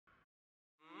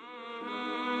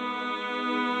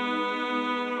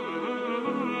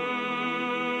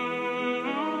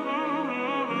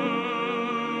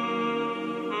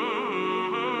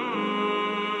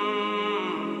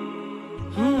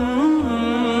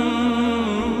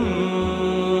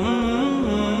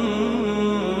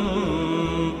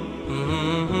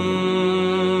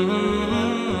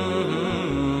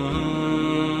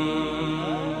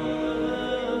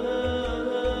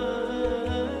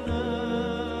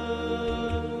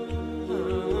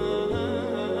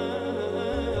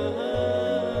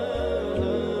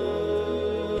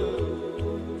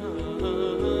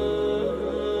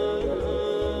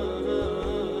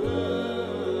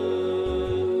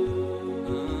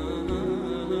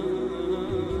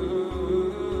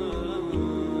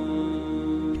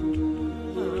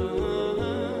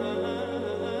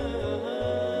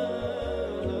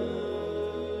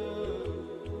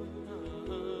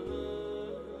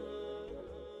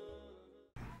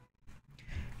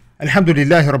الحمد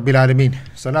لله رب العالمين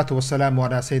صلاة والسلام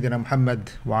على سيدنا محمد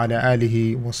وعلى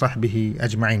آله وصحبه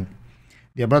أجمعين.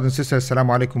 Dear brothers and sisters,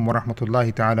 Assalamu alaikum wa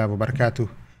rahmatullahi ta'ala wa barakatuh,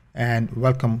 and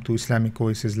welcome to Islamic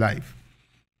Oasis Live.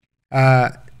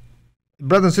 Brothers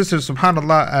and sisters,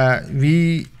 subhanallah,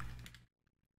 we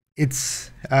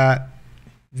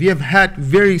have had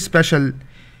very special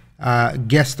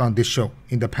guests on this show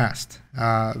in the past,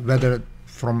 whether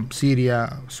from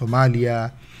Syria,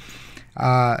 Somalia,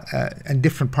 and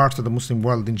different parts of the Muslim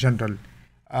world in general.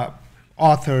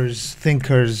 Authors,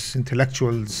 thinkers,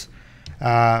 intellectuals,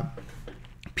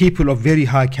 people of very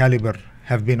high caliber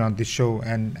have been on this show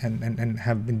and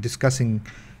have been discussing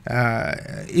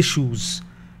issues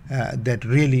that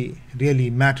really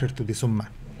matter to this ummah.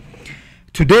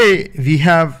 Today we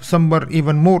have someone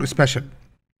even more special.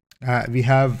 We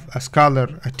have a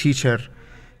scholar, a teacher,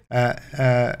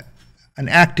 an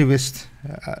activist,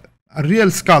 a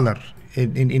real scholar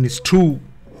in its true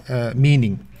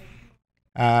meaning,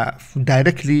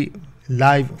 directly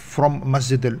live from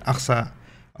Masjid Al-Aqsa,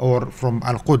 or from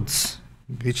Al-Quds,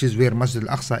 which is where Masjid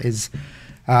Al-Aqsa is.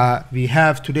 We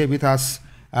have today with us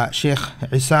Sheikh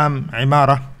Issam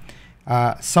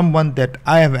Amirah, someone that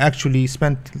I have actually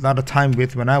spent a lot of time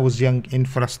with when I was young in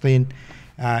Palestine,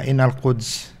 in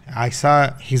Al-Quds. I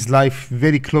saw his life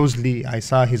very closely. I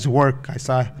saw his work. I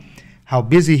saw how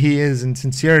busy he is in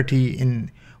sincerity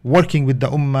in working with the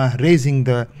ummah, raising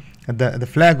the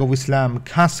flag of Islam,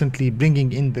 constantly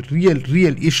bringing in the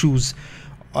real issues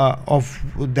of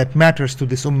that matters to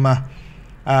this ummah,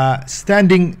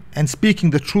 standing and speaking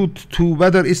the truth to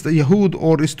whether it's the Yahud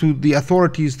or it's to the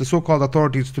authorities, the so-called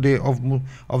authorities today of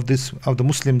the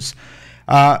Muslims,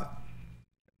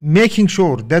 making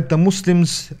sure that the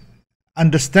Muslims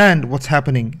understand what's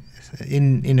happening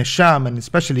in Sham, and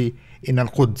especially in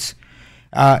Al-Quds.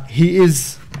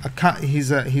 He's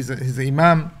a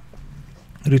imam,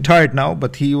 retired now,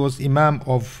 but he was imam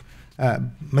of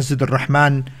Masjid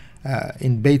Al-Rahman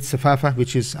in Beit Safafa,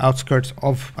 which is outskirts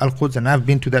of Al-Quds, and I've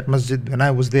been to that masjid when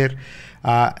I was there.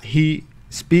 He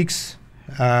speaks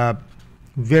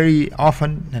very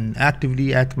often and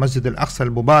actively at Masjid Al-Aqsa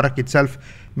Al-Mubarak itself.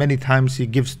 Many times he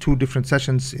gives 2 different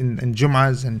sessions in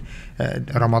Jum'ahs and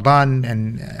Ramadan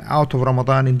and out of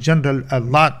Ramadan in general. A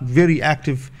lot, very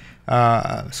active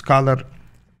scholar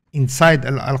inside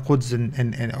Al-Quds and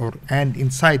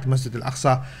inside Masjid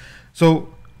Al-Aqsa. So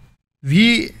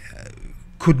we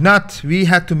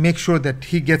had to make sure that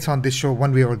he gets on this show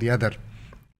one way or the other,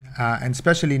 and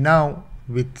especially now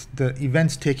with the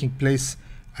events taking place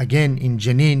again in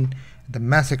Jenin, the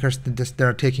massacres that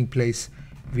are taking place.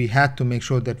 We had to make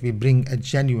sure that we bring a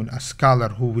scholar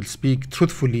who will speak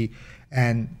truthfully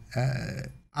and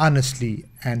honestly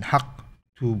and haqq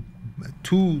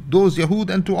to those Yahud,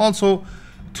 and to also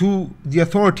to the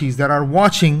authorities that are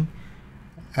watching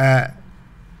the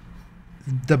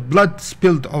blood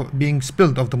being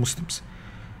spilled of the Muslims.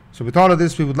 So with all of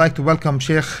this, we would like to welcome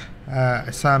Sheikh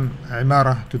Issam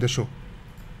Amirah to the show.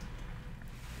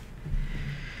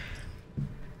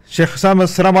 Sheikh Issam,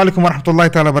 assalamu alaikum wa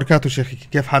rahmatullahi ta'ala wa barakatuh. Sheikh,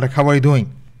 كيف حالك? How are you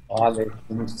doing? وعليكم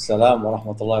السلام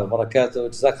ورحمة الله وبركاته.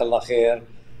 جزاك الله خير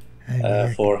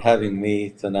for having me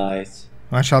tonight.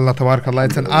 MashaAllah, tabarakallah.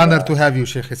 It's an honor to have you,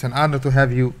 Sheikh. It's an honor to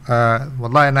have you.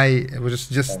 Wallahi, and I was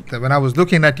just when I was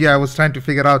looking at you, I was trying to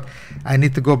figure out, I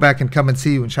need to go back and come and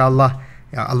see you, inshallah.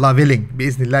 Allah willing,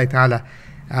 bi'iznillahi ta'ala.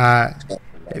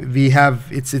 We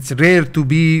have, it's rare to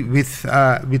be with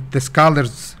the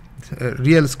scholars,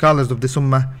 real scholars of this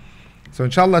ummah. So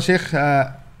inshallah, Sheikh,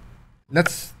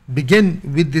 let's begin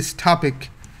with this topic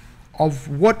of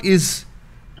what is,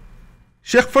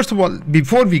 Sheikh, first of all,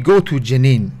 before we go to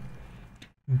Jenin,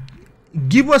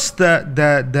 give us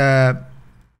the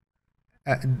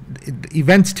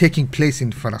events taking place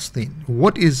in Palestine.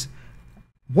 What is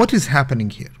happening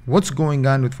here? What's going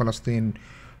on with Palestine?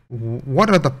 What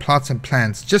are the plots and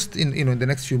plans? Just in the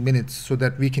next few minutes, so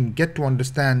that we can get to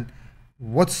understand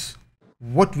what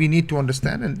we need to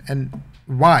understand and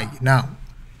why now.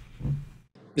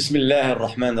 Bismillah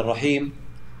ar-Rahman ar-Rahim.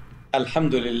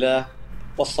 Alhamdulillah.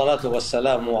 Wassalatu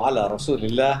wassalamu ala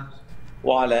Rasulillah.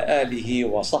 وعلى آله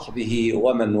وصحبه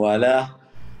ومن والاه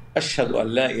أشهد أن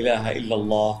لا إله إلا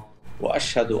الله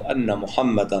وأشهد أن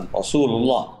محمدا رسول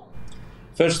الله.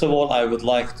 First of all, I would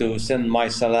like to send my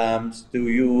salams to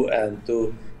you and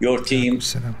to your team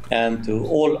and to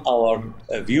all our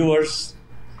viewers,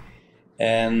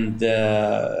 and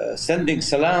sending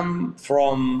salam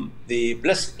from the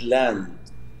blessed land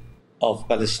of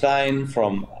Palestine,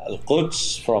 from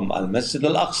Al-Quds, from Al-Masjid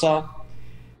Al-Aqsa,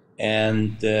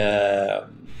 and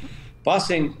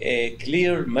passing a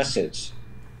clear message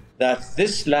that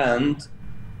this land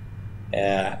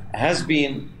has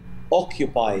been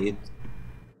occupied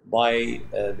by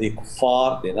the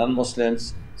kuffar, the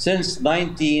non-Muslims, since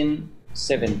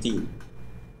 1917.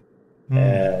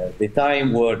 The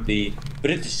time where the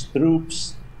British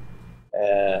troops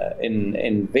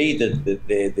invaded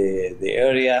the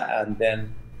area, and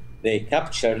then they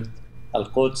captured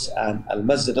Al-Quds and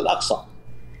Al-Masjid Al-Aqsa.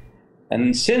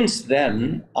 And since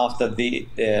then, after the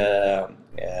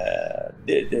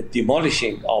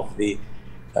demolishing of the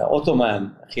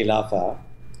Ottoman Khilafah,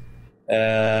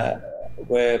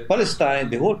 where Palestine,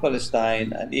 the whole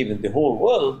Palestine, and even the whole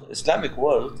world, Islamic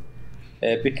world,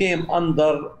 became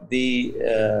under the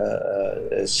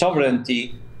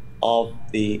sovereignty of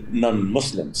the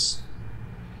non-Muslims.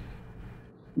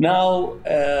 Now,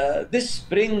 this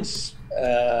brings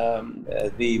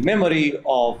the memory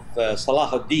of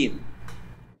Salahuddin,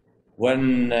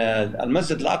 when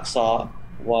Al-Masjid Al-Aqsa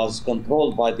was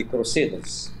controlled by the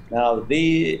Crusaders. Now,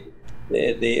 the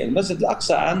Masjid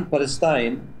Al-Aqsa and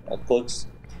Palestine, Quds,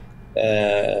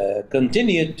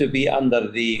 continued to be under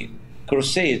the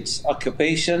Crusades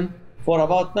occupation for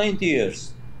about 90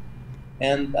 years.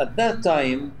 And at that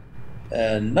time,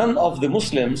 none of the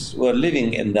Muslims were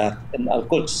living in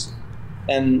Al-Quds.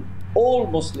 And all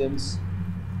Muslims,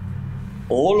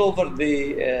 all over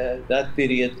that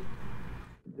period,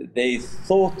 they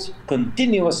thought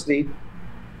continuously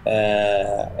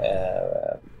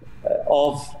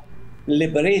of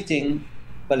liberating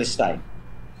Palestine.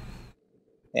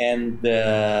 And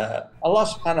Allah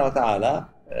subhanahu wa ta'ala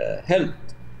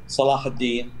helped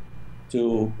Salahuddin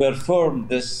to perform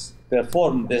this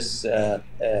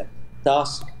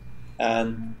task,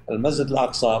 and Al-Masjid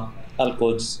Al-Aqsa,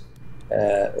 Al-Quds,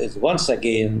 is once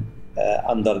again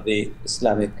under the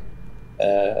Islamic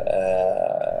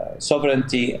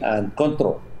sovereignty and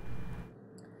control.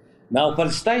 Now,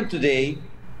 Palestine today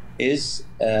is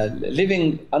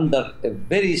living under a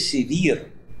very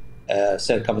severe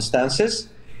circumstances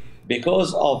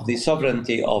because of the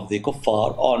sovereignty of the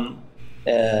kuffar on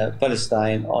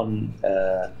Palestine, on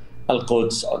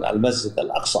Al-Quds, on Al-Masjid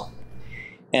Al-Aqsa.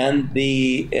 And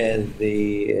the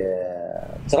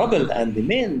trouble and the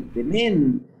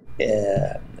main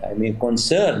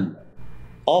concern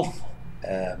of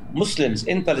Muslims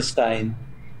in Palestine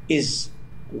is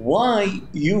why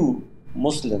you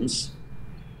Muslims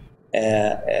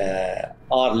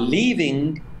are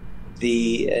leaving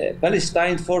the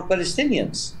Palestine for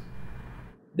Palestinians.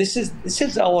 This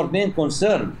is our main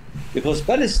concern, because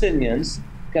Palestinians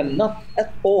cannot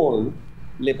at all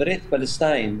liberate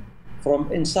Palestine from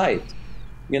inside.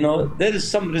 You know, there is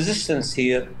some resistance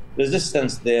here,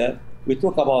 resistance there. We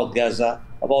talk about Gaza,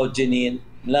 about Jenin,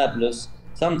 Nablus,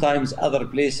 sometimes other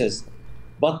places.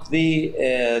 But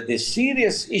the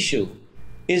serious issue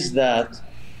is that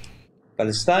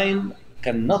Palestine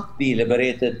cannot be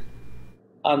liberated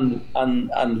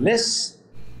unless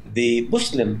the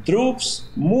Muslim troops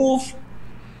move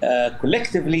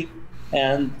collectively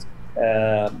and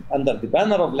under the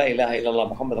banner of La ilaha illallah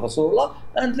Muhammad Rasulullah,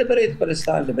 and liberate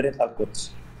Palestine, liberate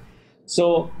Al-Quds.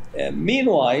 So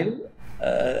meanwhile,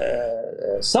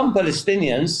 some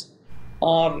Palestinians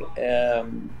are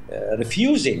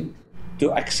refusing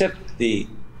to accept the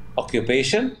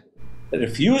occupation,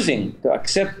 refusing to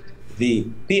accept the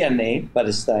PNA,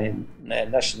 Palestine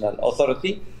National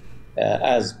Authority,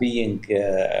 as being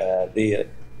the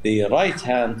right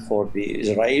hand for the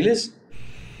Israelis.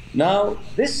 Now,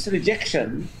 this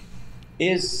rejection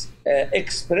is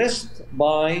expressed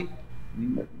by,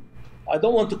 I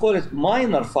don't want to call it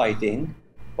minor fighting,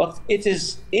 but it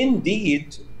is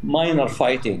indeed minor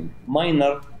fighting,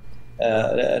 minor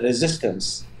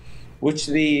resistance, which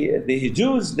the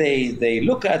Jews, they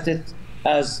look at it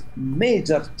as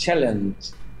major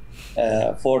challenge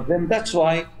for them. That's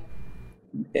why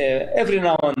every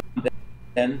now and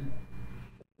then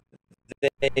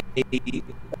they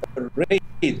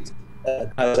raid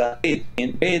Gaza,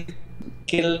 invade,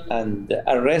 kill and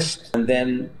arrest, and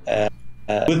then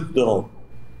withdraw.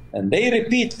 And they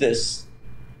repeat this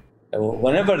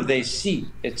whenever they see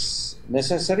it's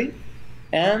necessary,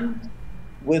 and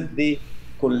with the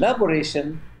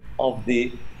collaboration of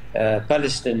the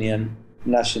Palestinian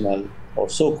National, or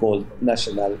so-called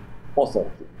National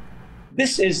Authority.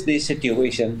 This is the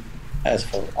situation as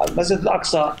for Al-Masjid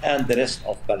Al-Aqsa and the rest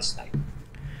of Palestine.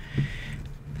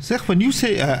 Sheikh, when you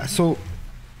say so,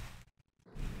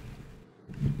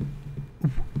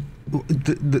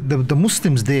 the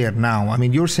Muslims there now, I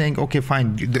mean, you're saying, okay,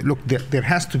 fine, look, there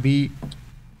has to be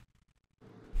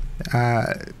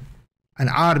an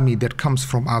army that comes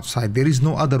from outside. There is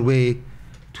no other way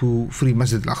to free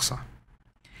Masjid Al-Aqsa.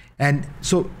 And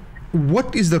so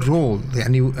what is the role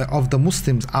of the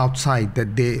Muslims outside,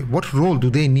 that what role do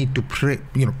they need to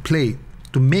play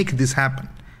to make this happen?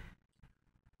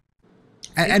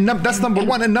 And that's number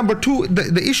one. And number two,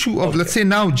 the issue of, let's say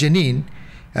now, Jenin,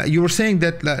 you were saying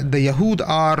that the Yahud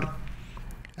are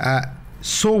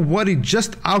so worried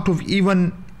just out of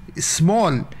even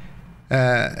small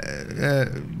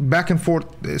back and forth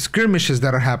skirmishes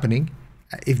that are happening.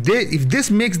 If they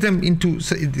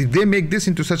make this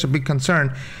into such a big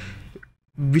concern,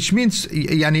 which means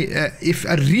if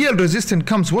a real resistance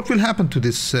comes, what will happen to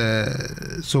this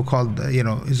so-called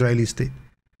Israeli state?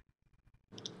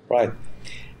 Right.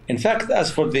 In fact,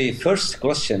 as for the first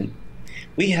question,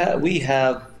 we have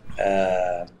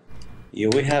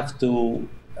to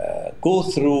go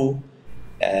through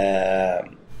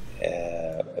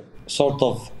sort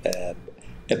of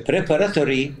a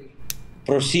preparatory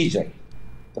procedure,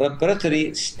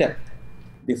 preparatory step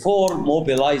before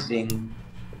mobilizing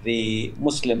the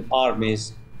Muslim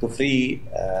armies to free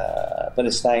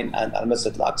Palestine and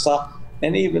Masjid Al-Aqsa,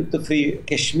 and even to free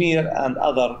Kashmir and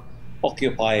other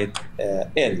occupied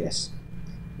areas.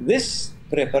 This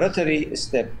preparatory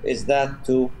step is that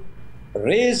to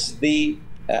raise the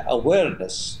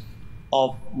awareness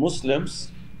of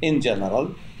Muslims in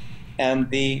general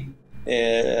and the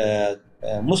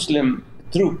Muslim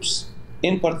troops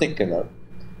in particular,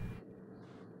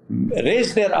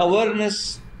 raise their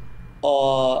awareness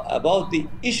about the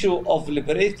issue of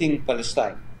liberating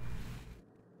Palestine.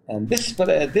 And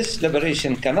this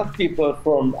liberation cannot be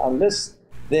performed unless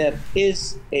there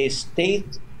is a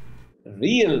state,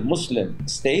 real Muslim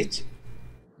state,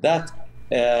 that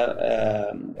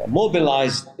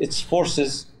mobilized its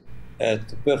forces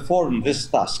to perform this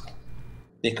task.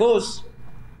 Because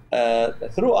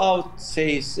throughout,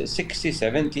 say, 60,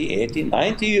 70, 80,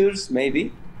 90 years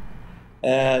maybe,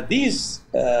 these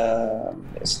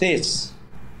states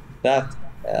that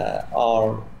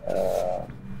are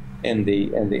in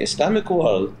the Islamic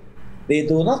world, they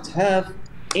do not have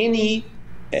any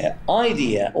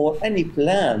idea or any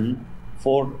plan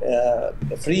for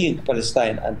freeing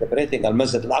Palestine and liberating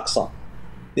Masjid Al-Aqsa.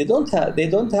 They don't have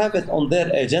it on their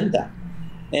agenda,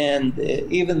 and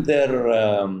even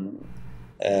their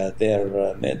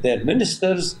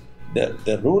ministers,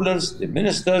 the rulers, the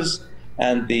ministers,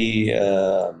 and the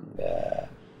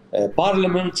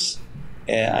parliaments,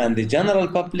 and the general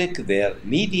public, their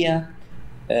media,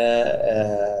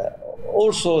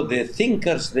 also the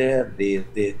thinkers there,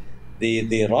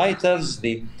 the writers,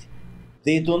 the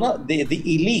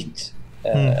elite,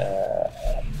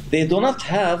 they do not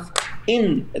have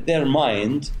in their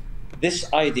mind this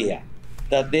idea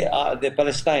that the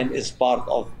Palestine is part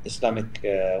of Islamic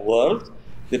world,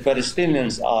 the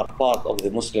Palestinians are part of the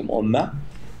Muslim Ummah,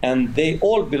 and they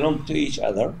all belong to each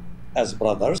other as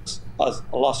brothers, as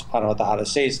Allah subhanahu wa ta'ala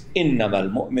says, إِنَّمَا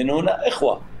الْمُؤْمِنُونَ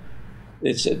إِخْوَةً.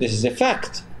 This is a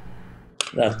fact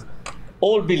that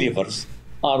all believers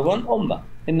are one ummah.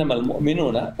 إِنَّمَا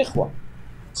الْمُؤْمِنُونَ إِخْوَةً.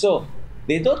 So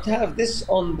they don't have this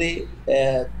on their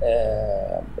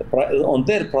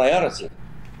priority.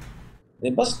 They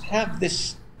must have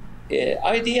this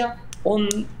idea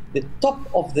on the top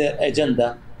of their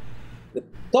agenda, the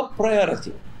top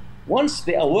priority. Once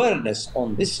the awareness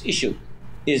on this issue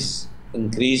is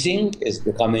increasing, is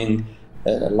becoming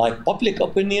like public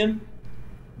opinion,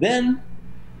 then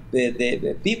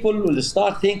the people will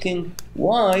start thinking,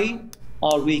 why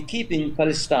are we keeping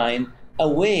Palestine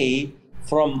away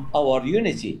from our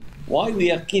unity? Why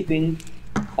we are keeping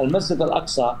Masjid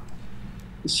Al-Aqsa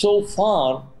so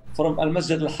far from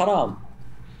Masjid Al-Haram?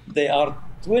 They are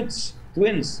twins.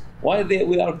 Why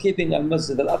we are keeping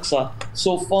Masjid Al-Aqsa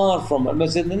so far from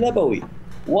Masjid Al-Nabawi?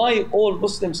 Why all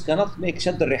Muslims cannot make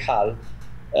Shadd al-Rihal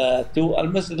to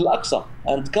Masjid Al-Aqsa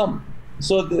and come?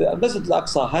 So the Masjid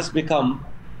Al-Aqsa has become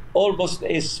almost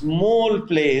a small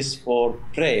place for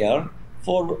prayer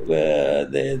for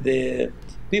the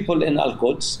people in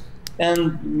Al-Quds,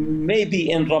 and maybe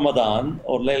in Ramadan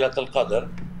or Laylat al-Qadr,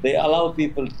 they allow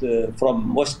people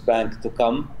from West Bank to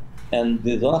come, and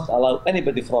they do not allow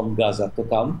anybody from Gaza to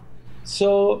come.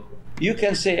 So you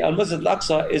can say Masjid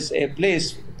Al-Aqsa is a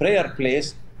place, prayer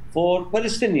place for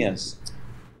Palestinians.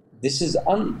 This is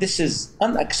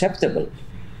unacceptable.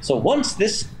 So once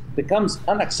this becomes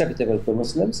unacceptable to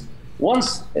Muslims,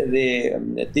 once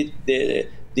the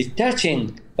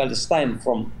detaching Palestine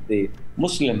from the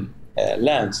Muslim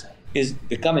lands is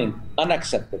becoming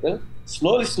unacceptable,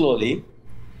 slowly,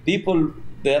 people,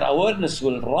 their awareness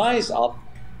will rise up,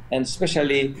 and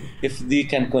especially if they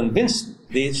can convince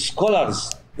the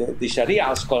scholars, the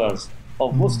Sharia scholars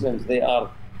of Muslims, they are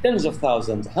tens of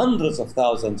thousands, hundreds of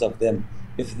thousands of them.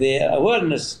 If their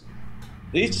awareness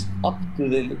reached up to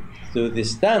the to the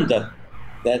standard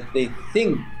that they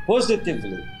think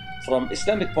positively from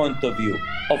Islamic point of view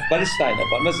of Palestine, of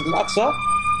Masjid Al-Aqsa,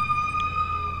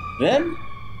 then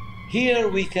here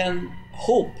we can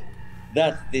hope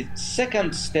that the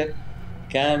second step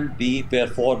can be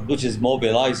performed, which is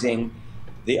mobilizing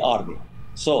the army.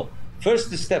 So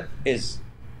first step is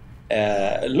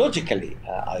logically,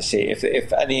 I say,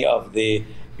 if any of the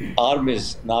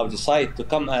armies now decide to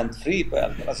come and free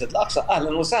Masjid Al-Aqsa,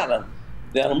 ahlan wa sahlan,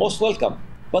 they are most welcome.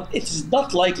 But it is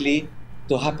not likely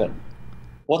to happen.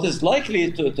 What is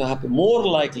likely to happen, more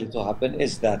likely to happen,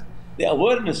 is that the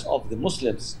awareness of the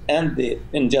Muslims and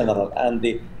in general, and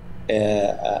the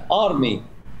army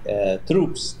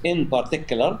troops in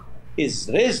particular, is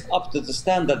raised up to the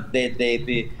standard that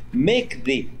they make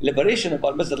the liberation of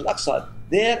Masjid Al-Aqsa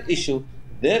their issue,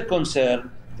 their concern,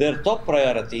 their top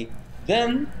priority.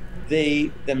 Then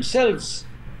they themselves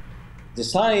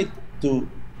decide to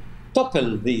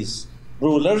topple these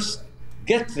rulers,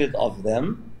 get rid of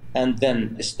them, and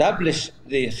then establish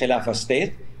the Khilafah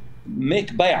state,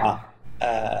 make bay'ah,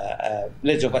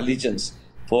 pledge of allegiance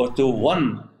to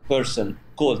one person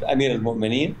called Amir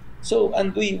al-Mu'mineen. So,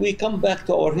 and we come back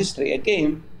to our history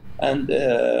again and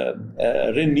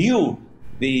renew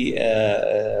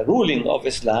the ruling of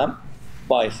Islam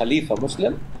by Khalifa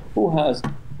Muslim, who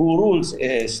rules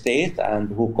a state and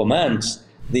who commands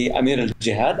the Amir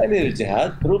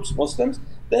al-Jihad troops, Muslims.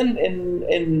 Then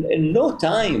in no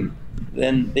time,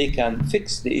 then they can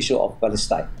fix the issue of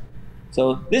Palestine.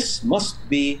 So this must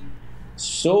be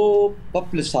so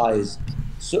publicized,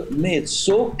 made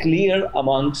so clear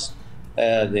amongst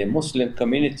the Muslim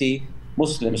community,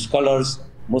 Muslim scholars,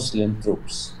 Muslim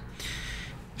troops.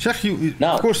 Sheikh, you,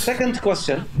 now, of course. Second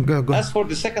question. Go. As for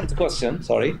the second question,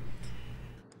 sorry,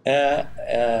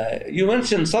 you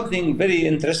mentioned something very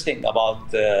interesting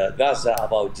about Gaza,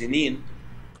 about Jenin.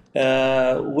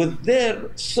 With their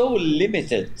so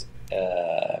limited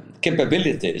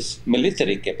capabilities,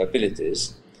 military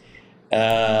capabilities,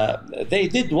 they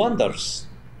did wonders,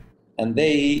 and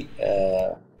they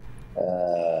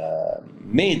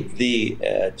made the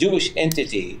Jewish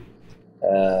entity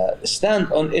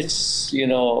stand on its,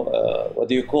 what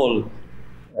do you call?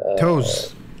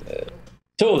 Toes.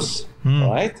 Toes,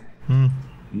 right?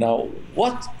 Now,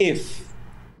 what if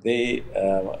the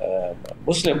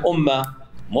Muslim Ummah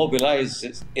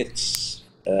mobilizes its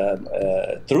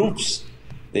troops,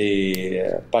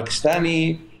 the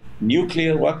Pakistani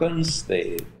nuclear weapons,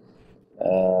 the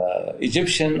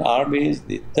Egyptian armies,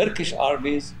 the Turkish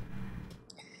armies,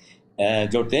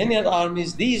 Jordanian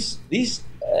armies? These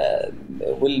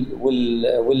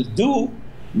will do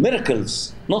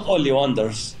miracles, not only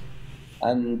wonders,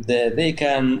 and they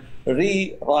can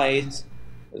rewrite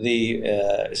the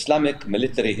Islamic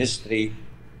military history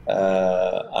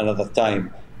another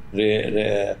time.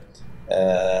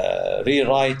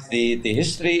 Rewrite the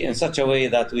history in such a way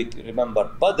that we remember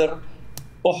Badr,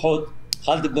 Uhud,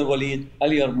 Khalid ibn Walid,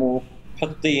 Ali Yarmouk,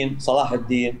 Hittin, Salah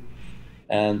ad-Din,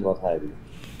 and what have you.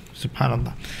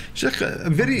 Subhanallah. Sheikh, a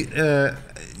very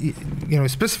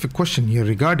specific question here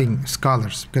regarding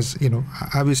scholars, because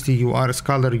obviously you are a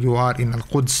scholar, you are in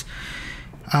Al-Quds.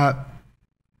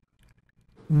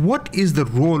 What is the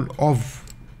role of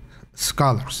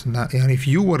scholars now? And if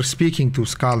you were speaking to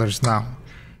scholars now,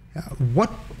 what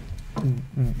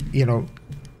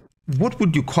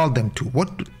would you call them to?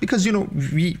 Because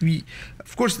we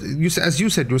of course, as you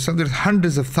said yourself, there's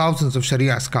hundreds of thousands of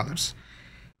Sharia scholars.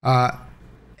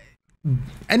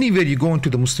 Anywhere you go into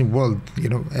the Muslim world,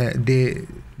 they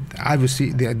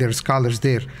obviously there are scholars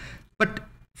there, but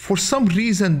for some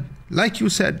reason, like you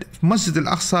said, Masjid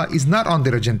Al-Aqsa is not on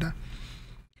their agenda.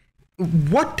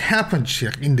 What happened,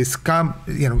 Sheikh, in this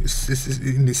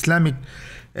in Islamic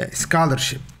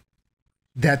scholarship,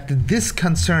 that this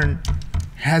concern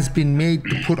has been made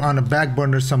to put on a back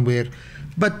burner somewhere,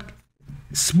 but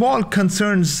small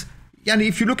concerns?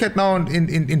 If you look at now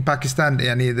in Pakistan, the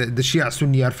Shia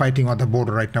Sunni are fighting on the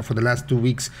border right now for the last 2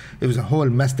 weeks. It was a whole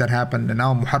mess that happened, and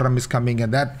now Muharram is coming,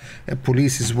 and that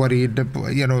police is worried,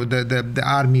 the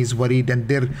army is worried, and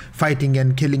they're fighting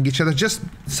and killing each other, just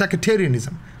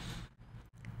sectarianism.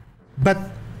 But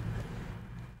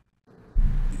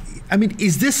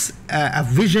is this a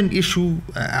vision issue?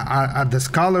 Are the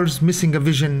scholars missing a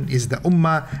vision? Is the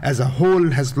Ummah as a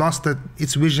whole has lost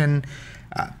its vision?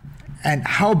 And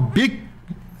how big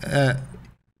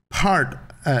part,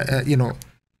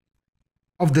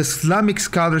 of the Islamic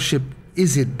scholarship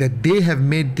is it that they have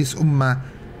made this Ummah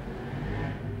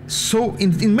so,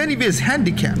 in many ways,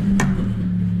 handicapped?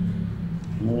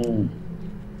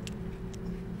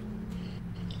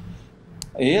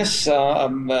 Yes,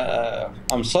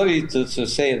 I'm sorry to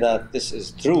say that this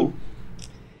is true,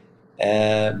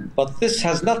 but this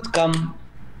has not come,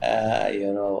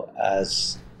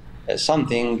 as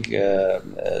something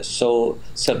so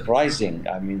surprising.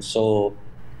 I mean,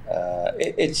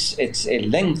 it's a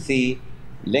lengthy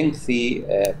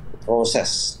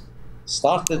process.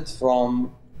 Started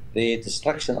from the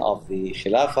destruction of the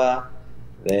Khilafah,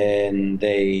 then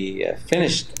they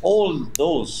finished all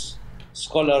those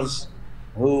scholars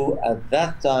who at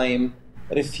that time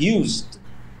refused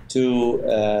to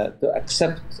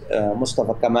accept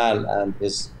Mustafa Kemal and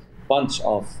his bunch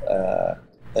of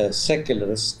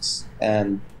secularists,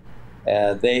 and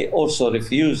they also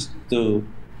refused to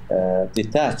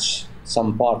detach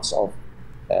some parts of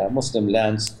Muslim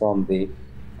lands from the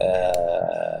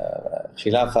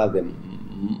Khilafah, the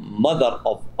mother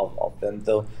of them.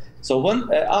 So when,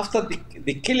 after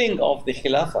the killing of the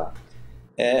Khilafah,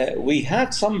 we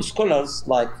had some scholars,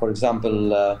 like, for example,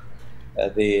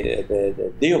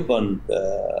 the Deoband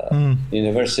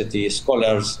University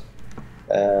scholars,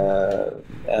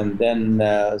 and then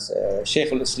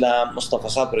Sheikh Islam Mustafa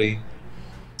Sabri.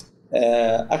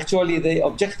 Actually, they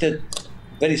objected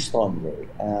very strongly,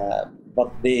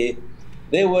 but they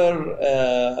were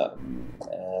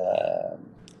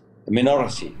a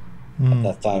minority at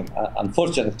that time,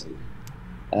 unfortunately.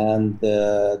 And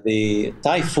the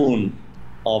typhoon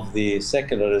of the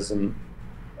secularism,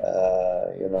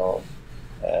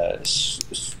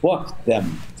 swept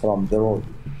them from the road,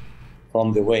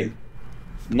 from the way.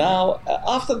 Now,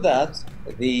 after that,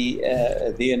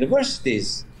 the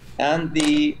universities and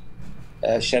the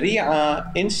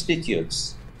Sharia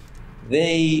institutes,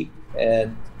 they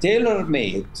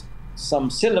tailor-made some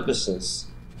syllabuses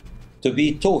to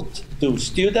be taught to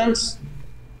students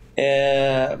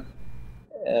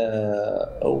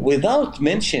without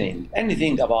mentioning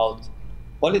anything about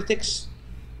politics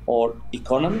or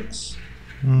economics,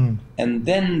 and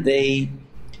then they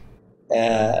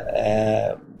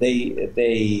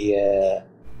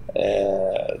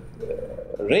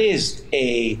raised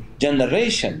a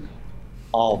generation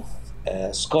of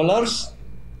scholars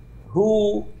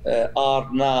who are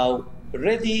now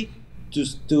ready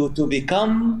to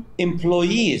become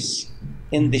employees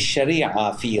in the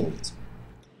Sharia field,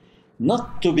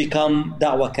 not to become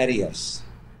da'wah carriers,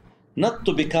 not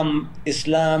to become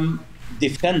Islam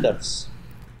defenders.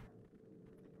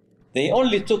 They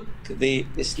only took the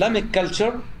Islamic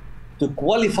culture to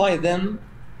qualify them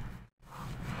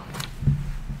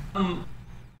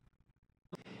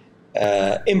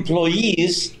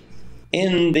employees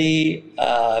in the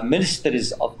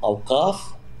ministries of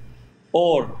Awqaf,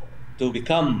 or to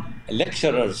become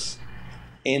lecturers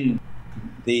in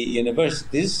the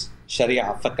universities,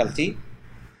 Sharia faculty,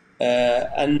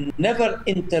 and never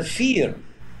interfere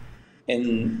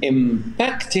in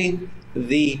impacting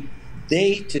the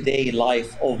day-to-day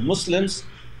life of Muslims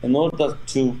in order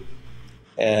to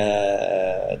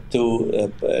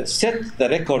set the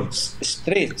records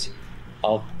straight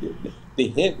of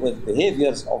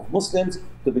behaviors of Muslims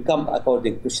to become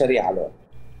according to Sharia law.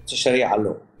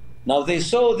 Now they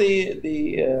saw the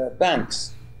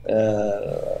banks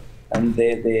and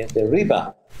the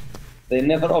riba. They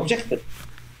never objected.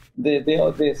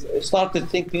 They started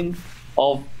thinking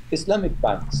of Islamic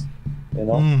banks.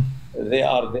 They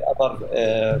are the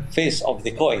other face of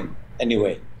the coin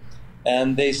anyway.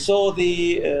 And they saw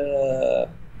the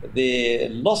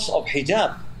loss of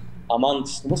hijab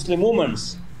amongst Muslim women.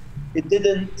 It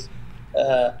didn't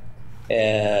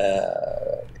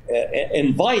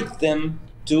invite them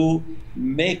to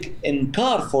make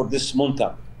inkar for this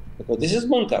munkar, because this is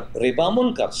munkar, riba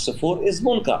munkar, sufur is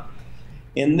munkar.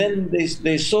 And then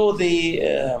they saw the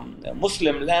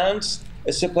Muslim lands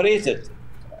separated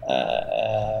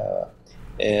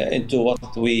into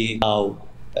what we now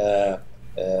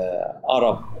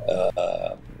Arab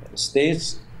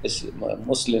states,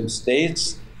 Muslim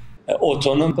states,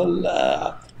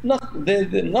 autonomous.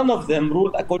 None of them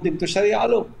ruled according to Sharia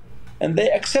law, and they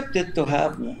accepted to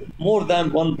have more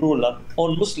than one ruler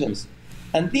on Muslims.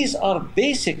 And these are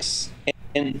basics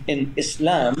in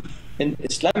Islam, in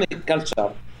Islamic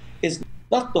culture, is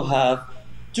not to have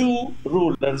two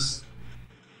rulers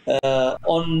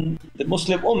on the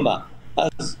Muslim Ummah.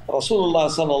 As Rasulullah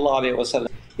sallallahu alaihi wasallam,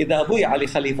 إذا بُيْعَ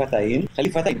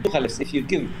لخليفتين two caliphs, if you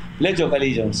give pledge of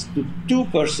allegiance to two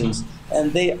persons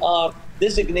and they are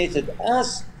designated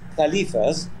as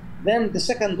khalifas, then the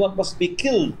second one must be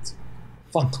killed.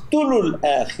 فَاقْتُلُوا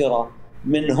الْآخِرَةَ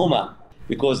مِنْهُمَا,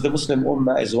 because the Muslim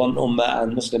Ummah is one Ummah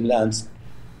and Muslim lands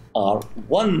are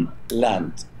one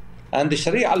land, and the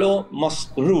Sharia law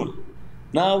must rule.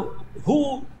 Now,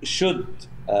 who should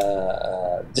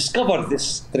discovered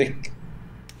this trick,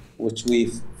 which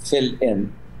we fill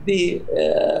in, the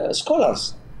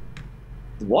scholars.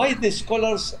 Why the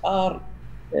scholars are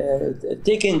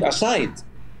taking a side,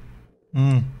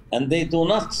 and they do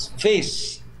not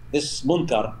face this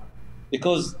munkar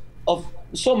because of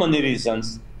so many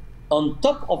reasons. On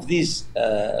top of these,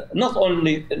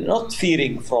 not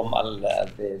fearing from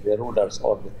the rulers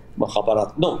or the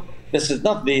mukhabarat. No, this is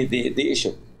not the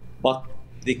issue, but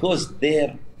because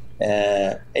their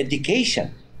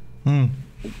education.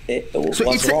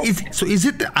 So is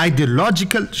it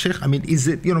ideological, Sheikh? I mean, is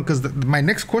it, because my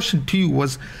next question to you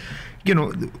was,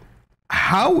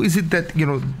 how is it that,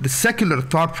 the secular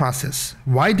thought process,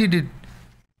 why did it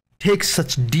take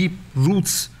such deep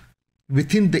roots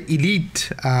within the elite,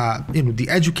 the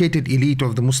educated elite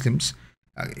of the Muslims,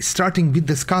 starting with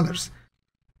the scholars?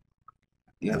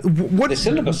 Yeah. What the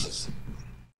syllabuses?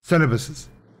 Syllabuses.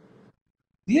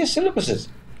 Yes, syllabuses.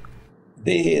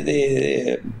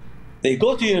 They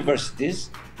go to universities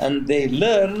and they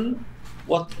learn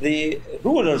what the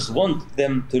rulers want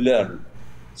them to learn.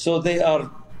 So they are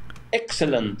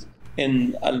excellent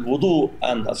in al-wudu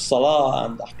and al-salah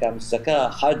and ahkam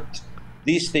al-zakah, hajj.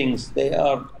 These things, they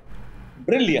are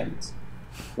brilliant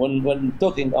when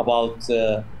talking about,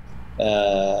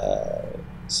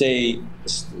 say,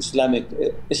 Islamic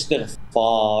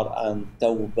istighfar and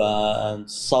tawbah and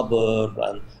sabr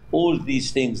and all these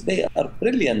things. They are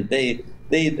brilliant. They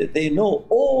know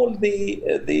all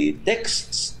the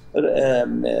texts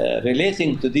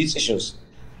relating to these issues.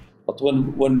 But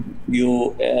when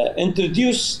you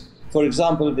introduce, for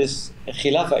example, this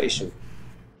Khilafah issue,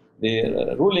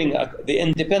 the ruling,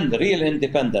 the real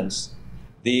independence,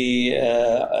 the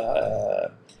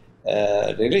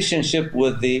relationship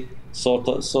with the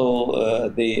for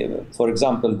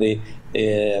example, the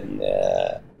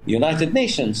United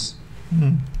Nations,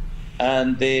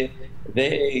 and they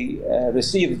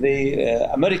receive the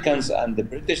Americans and the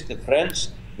British, the French.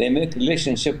 They make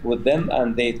relationship with them,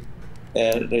 and they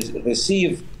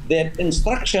receive their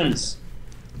instructions,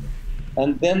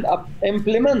 and then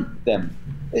implement them.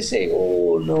 They say,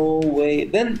 "Oh, no way!"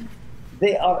 Then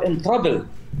they are in trouble,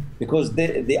 because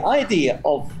the idea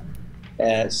of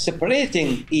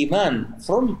separating Iman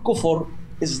from Kufr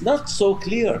is not so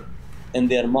clear in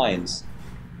their minds.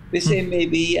 They say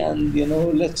maybe, and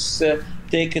let's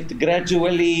take it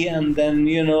gradually, and then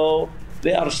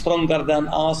they are stronger than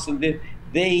us. And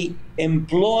they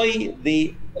employ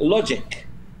the logic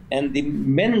and the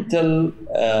mental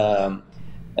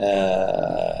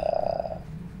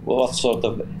what sort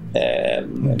of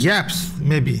gaps,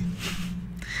 maybe.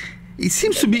 It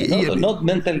seems to be not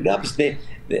mental gaps. They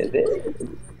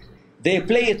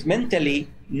play it mentally,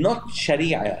 not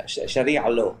Sharia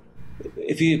law.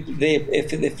 If they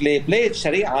play it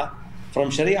Sharia from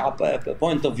Sharia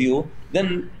point of view,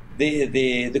 then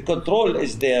the control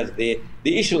is there. The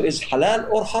issue is halal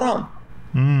or haram.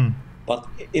 But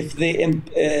if they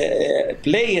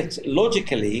play it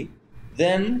logically,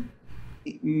 then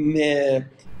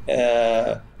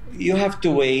you have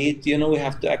to wait. We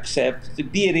have to accept, to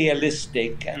be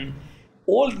realistic, and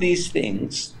all these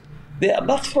things, they are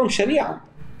not from Sharia.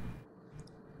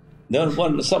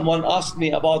 When someone asked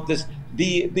me about this,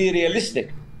 be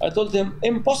realistic, I told him,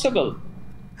 impossible.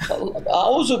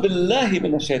 A'udhu billahi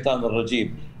minash shaitan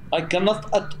al-rajim. I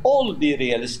cannot at all be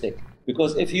realistic,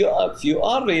 because if you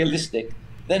are realistic,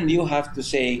 then you have to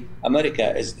say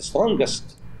America is the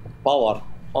strongest power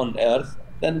on earth.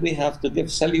 Then we have to give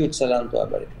salute salam to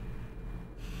America.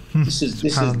 This is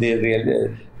the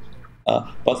real.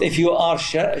 But if you are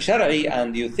Shari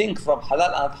and you think from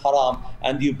halal and haram,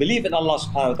 and you believe in Allah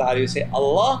subhanahu wa ta'ala, you say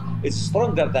Allah is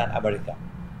stronger than America,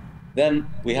 then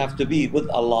we have to be with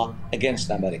Allah against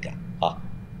America.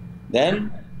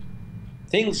 Then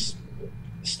things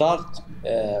start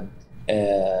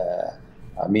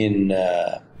being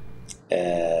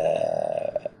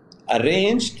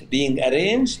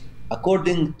arranged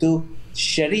according to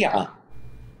Sharia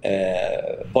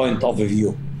point of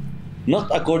view,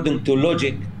 not according to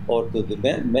logic or to the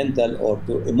mental or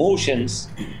to emotions.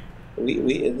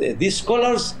 These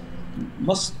scholars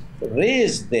must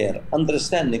raise their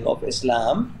understanding of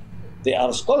Islam. They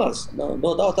are scholars, no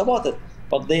doubt about it,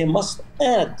 but they must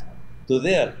add to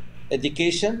their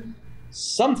education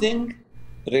something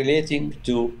relating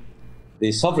to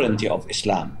the sovereignty of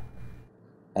Islam,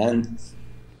 and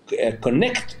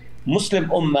connect Muslim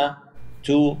Ummah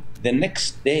to the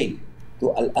next day,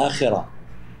 to Al-Akhirah,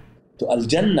 to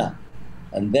Al-Jannah,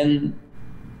 and then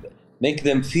make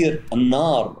them fear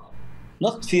An-Nar,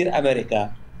 not fear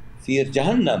America, fear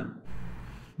Jahannam,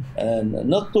 and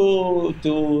not to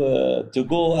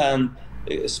go and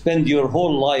spend your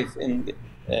whole life in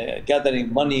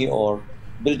gathering money or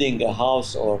building a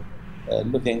house or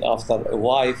looking after a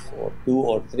wife or two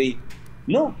or three.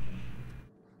 No.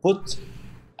 Put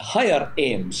higher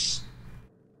aims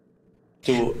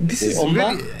to This the is Ummah.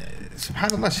 very,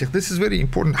 subhanallah, Sheikh, this is very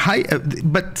important.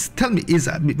 But tell me,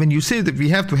 when you say that we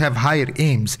have to have higher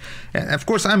aims, of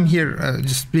course, I'm here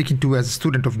just speaking to as a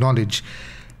student of knowledge.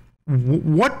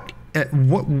 What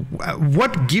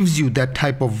gives you that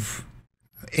type of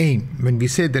aim when we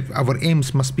say that our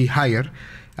aims must be higher?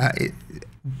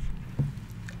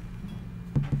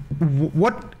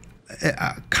 What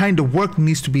kind of work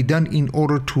needs to be done in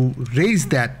order to raise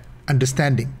that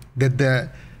understanding that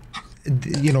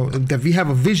that we have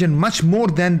a vision much more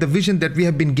than the vision that we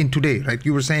have been given today, right?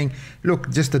 You were saying, look,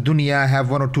 just the dunya,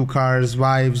 have one or two cars,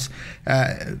 wives,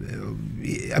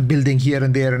 a building here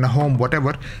and there and a home,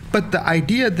 whatever. But the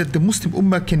idea that the Muslim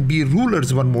Ummah can be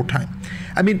rulers one more time.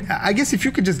 I mean, I guess if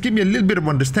you could just give me a little bit of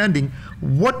understanding,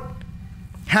 what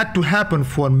had to happen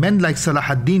for men like Salah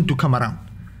ad-Din to come around?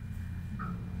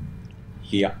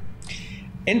 Yeah.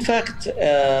 In fact,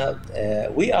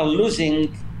 we are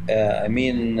losing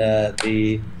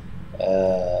the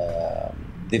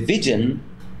vision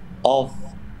of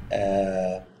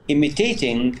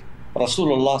imitating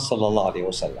Rasulullah sallallahu alaihi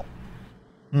wasallam.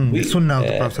 The Sunnah of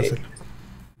the Prophet.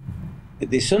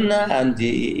 The Sunnah and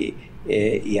the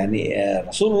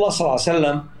Rasulullah sallallahu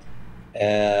alaihi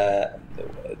wasallam.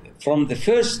 From the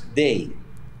first day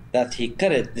that he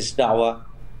carried this da'wah,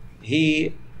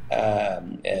 he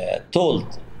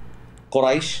told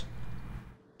Quraysh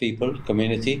people,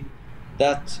 community,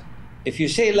 that if you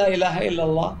say La ilaha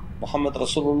illallah Muhammad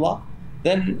Rasulullah,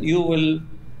 then you will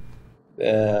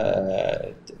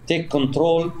take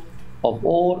control of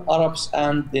all Arabs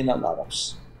and the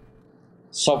non-Arabs.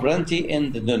 Sovereignty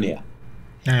in the dunya.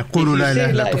 قولوا لا إله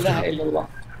إلا الله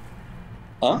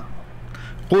تفلحوا.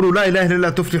 قولوا لا إله إلا الله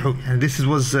تفلحوا. And this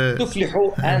was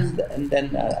تفلحوا and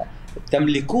then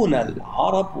تملكون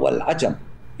العرب والعجم.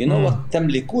 You know what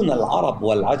تملكون العرب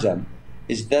والعجم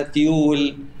is that you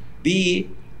will be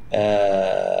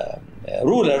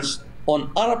rulers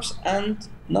on Arabs and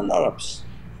non-Arabs.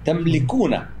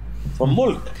 تملكون from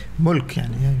mulk.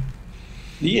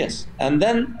 Yes. And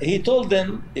then he told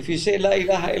them, if you say La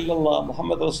ilaha illallah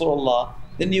Muhammad Rasulullah,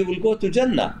 then you will go to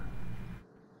Jannah.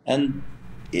 And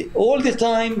all the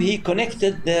time he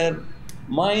connected their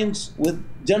minds with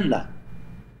Jannah.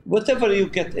 Whatever you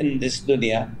get in this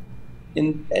dunya,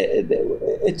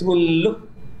 it will look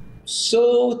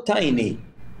so tiny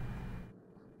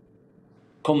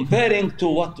comparing to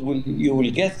what you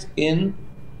will get in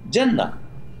Jannah.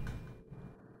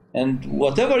 And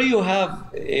whatever you have,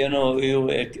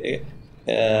 you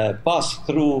pass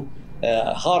through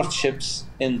hardships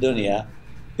in dunya,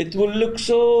 it will look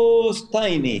so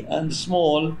tiny and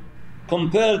small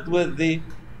compared with the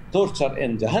torture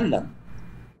in Jahannam.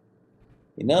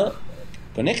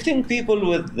 Connecting people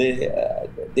with the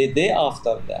day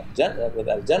after that, with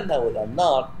Al-Jannah, with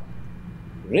Al-Nar,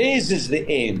 raises the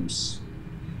aims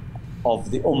of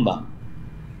the Ummah.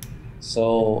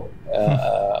 So,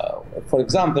 for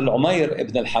example, Umayr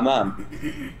ibn al-Hamam,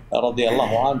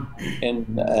 radiallahu anh, in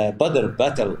Badr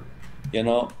battle,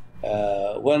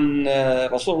 when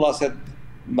Rasulullah said,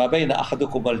 ما بين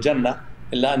أحدكم الجنة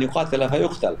إلا أن يقاتل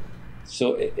فيقتل.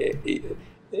 So,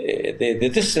 the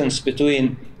distance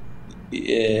between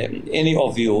any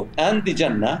of you and the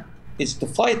Jannah is to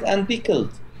fight and be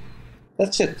killed.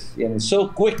 That's it. So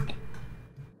quick.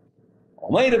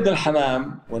 Umayr ibn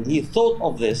al-Hamam, when he thought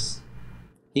of this,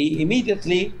 he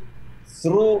immediately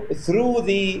threw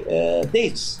the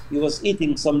dates. He was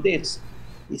eating some dates.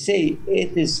 He said,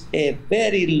 it is a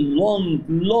very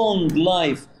long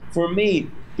life for me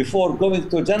before going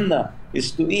to Jannah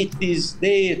is to eat these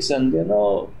dates and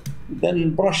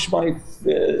then brush my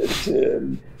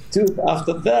tooth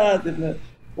after that and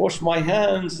wash my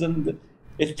hands, and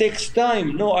it takes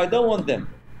time. No, I don't want them.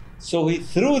 So he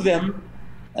threw them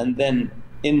and then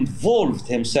involved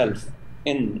himself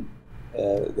in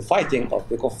the fighting of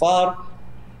the kuffar,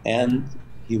 and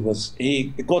he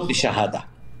got the shahada.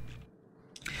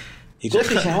 He got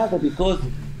the shahada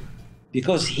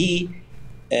because he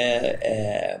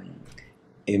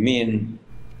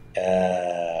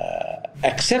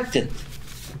accepted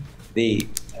the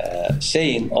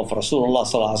saying of Rasulullah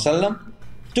sallallahu alaihi wasallam,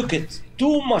 took it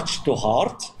too much to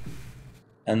heart,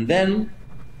 and then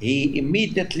he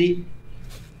immediately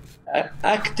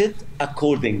acted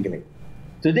accordingly.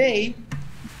 Today,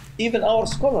 even our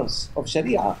scholars of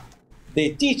Sharia, they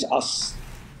teach us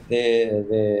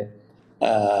the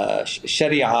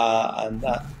Sharia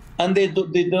and they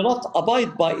do not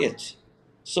abide by it.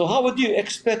 So how would you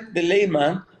expect the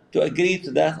layman to agree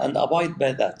to that and abide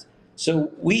by that?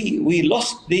 So we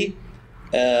lost the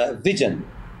vision.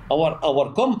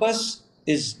 Our compass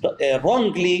is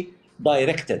wrongly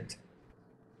directed.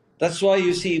 That's why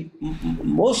you see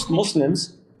most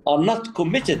Muslims are not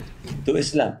committed to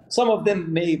Islam. Some of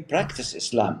them may practice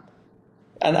Islam.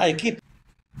 And I keep...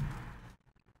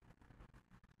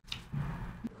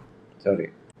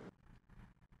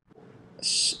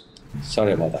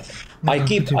 Sorry about that. No, I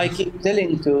keep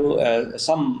telling to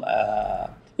some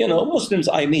Muslims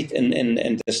I meet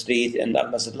in the street in the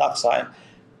Masjid Al-Aqsa.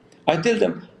 I tell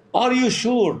them, are you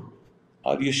sure?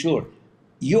 Are you sure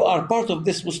you are part of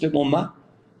this Muslim Ummah?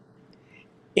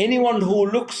 Anyone who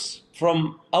looks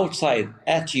from outside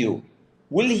at you,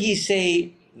 will he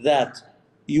say that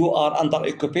you are under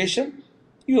occupation?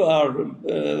 You are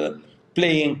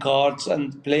playing cards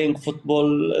and playing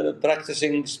football,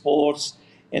 practicing sports,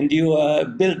 and you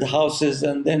build houses,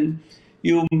 and then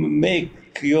you make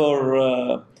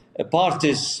your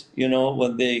parties,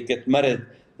 when they get married,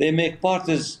 they make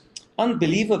parties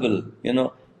unbelievable,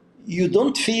 You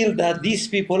don't feel that these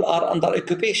people are under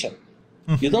occupation.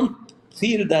 You don't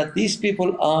feel that these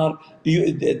people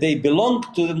they belong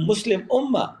to the Muslim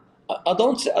Ummah. I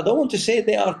don't want to say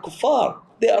they are kuffar.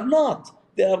 They are not.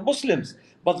 They are Muslims,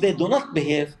 but they do not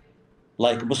behave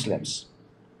like Muslims.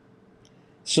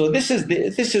 So this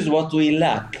is what we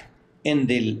lack in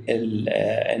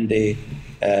the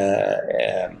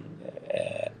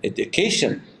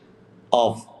education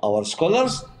of our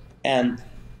scholars, and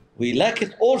we lack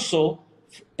it also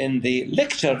in the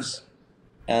lectures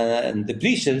and the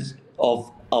preachers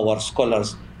of our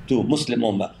scholars to Muslim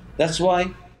Ummah. That's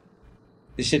why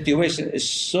the situation is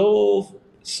so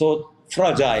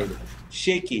fragile,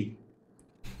 shaky,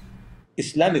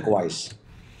 Islamic-wise.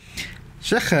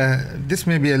 Sheikh, this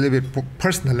may be a little bit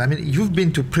personal. I mean, you've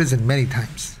been to prison many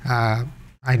times.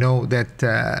 I know that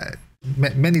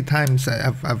many times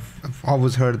I've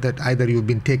always heard that either you've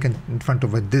been taken in front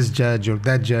of this judge or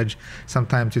that judge.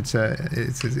 Sometimes it's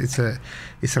a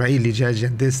Israeli judge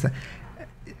and this.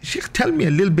 Sheikh, tell me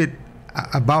a little bit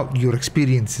about your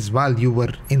experiences while you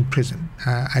were in prison.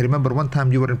 I remember one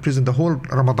time you were in prison the whole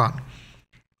Ramadan,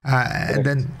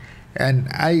 and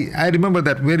I remember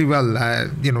that very well.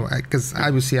 Because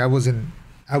obviously I was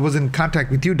in contact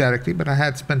with you directly, but I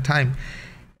had spent time.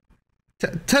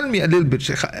 Tell me a little bit,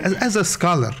 Sheikh, as a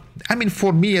scholar. I mean,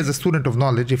 for me as a student of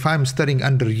knowledge, if I'm studying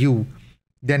under you,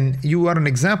 then you are an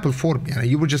example for me.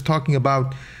 You were just talking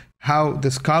about how the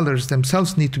scholars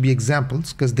themselves need to be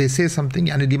examples, because they say something,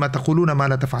 يعني لما تقولون ما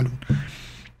لا تفعلون.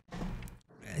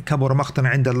 كبر مقتا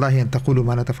عند الله أن تقولوا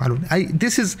ما لا تفعلون.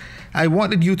 I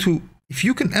wanted you to, if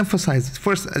you can emphasize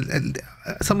first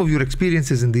some of your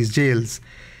experiences in these jails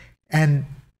and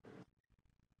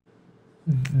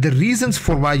the reasons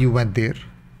for why you went there,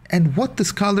 and what the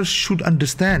scholars should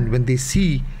understand when they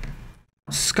see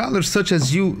scholars such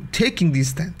as you taking these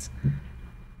stands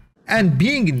and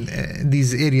being in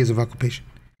these areas of occupation.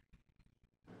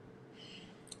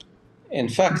 In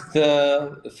fact,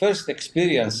 the first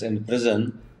experience in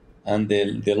prison and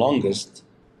the longest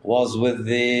was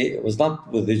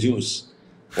not with the Jews,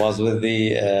 was with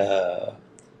the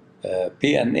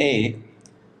PNA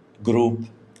group.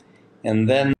 And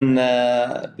then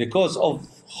because of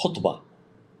khutbah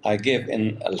I gave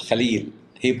in Al-Khalil,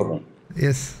 Hebron.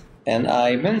 Yes. And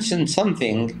I mentioned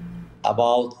something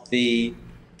about the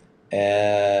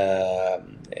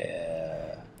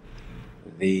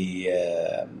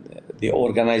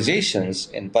organizations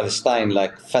in Palestine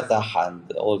like Fatah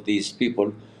and all these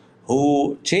people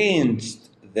who changed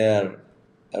their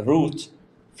route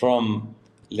from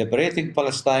liberating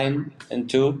Palestine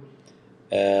into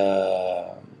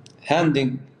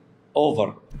handing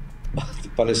over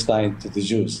Palestine to the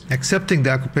Jews. Accepting the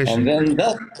occupation. And then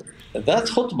that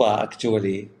khutbah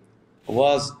actually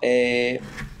was a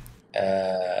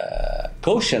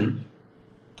caution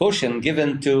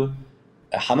given to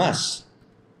Hamas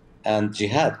and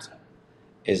Jihad,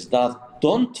 is that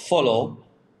don't follow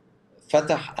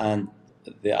Fatah and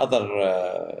the other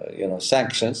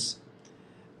sanctions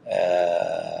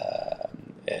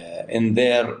in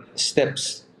their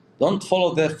steps. Don't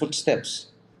follow their footsteps.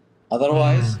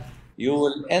 Otherwise, you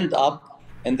will end up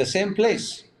in the same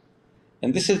place.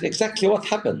 And this is exactly what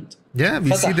happened. Yeah,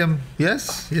 we see them.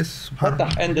 Yes. Fatah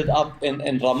ended up in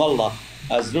Ramallah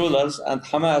as rulers, and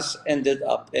Hamas ended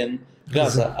up in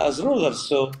Gaza as rulers.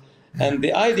 So, and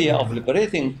the idea of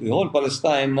liberating the whole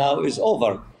Palestine now is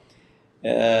over.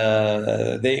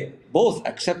 They both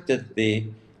accepted the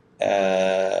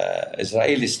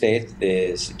Israeli state,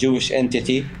 the Jewish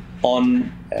entity,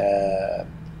 on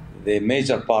the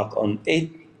major part, on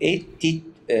 80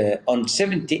 on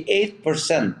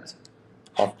 78%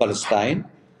 of Palestine,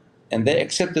 and they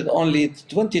accepted only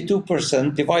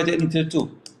 22% divided into two,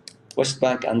 West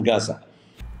Bank and Gaza.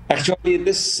 Actually,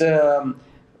 this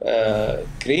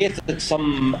created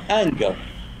some anger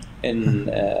in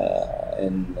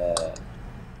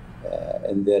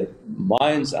their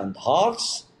minds and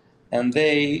hearts, and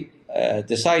they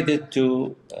decided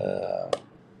to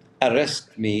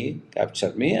arrest me,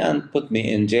 capture me, and put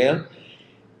me in jail.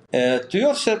 To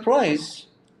your surprise,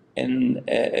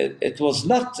 it was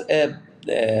not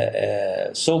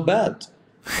so bad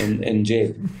in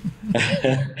jail.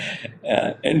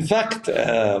 In fact,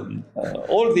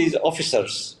 all these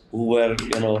officers who were,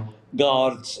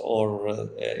 guards or,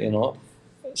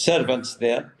 servants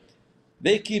there,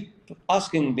 they keep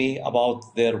asking me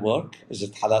about their work. Is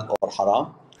it halal or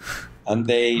haram? And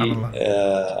they,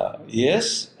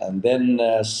 yes, and then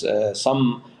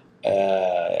some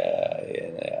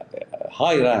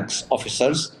high ranks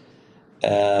officers,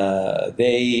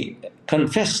 they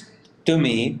confessed to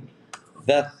me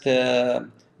that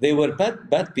they were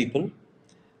bad people,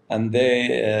 and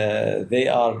they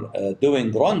are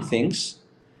doing wrong things,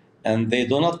 and they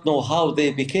do not know how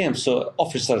they became so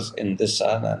officers in this.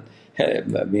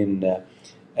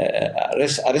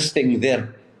 Arresting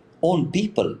their own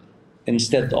people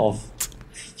instead of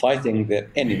fighting their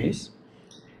enemies.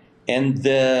 And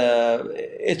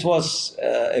it was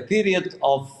a period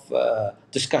of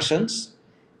discussions,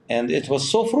 and it was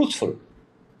so fruitful,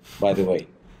 by the way.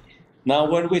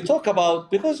 Now, when we talk about,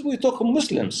 because we talk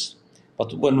Muslims,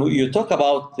 but when you talk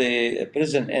about the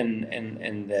prison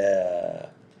in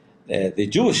the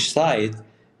Jewish side,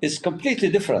 it's completely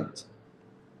different.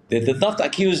 They did not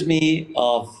accuse me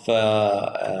of,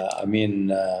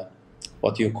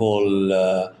 what you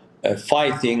call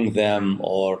fighting them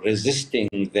or resisting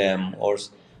them, or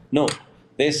no.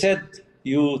 They said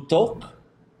you talk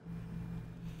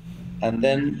and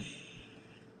then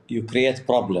you create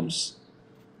problems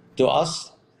to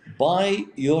us by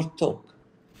your talk.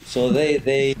 So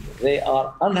they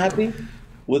are unhappy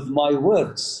with my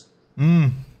words.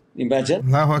 Imagine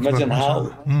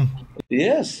how.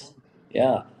 Yes,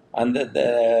 yeah. And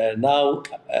now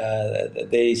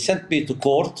they sent me to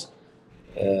court.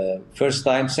 First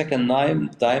time, second time,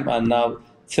 and now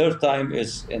third time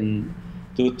is in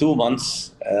 2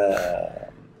 months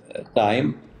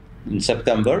time in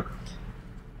September,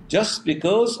 just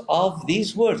because of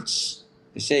these words.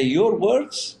 They say your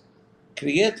words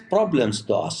create problems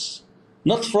to us,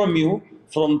 not from you,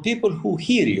 from people who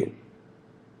hear you.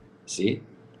 See,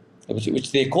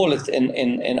 which they call it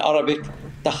in Arabic,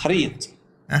 tahrid.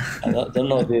 I don't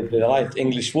know the right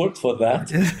English word for that.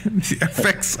 The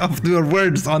effects of your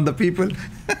words on the people.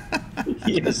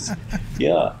 Yes,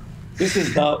 yeah. This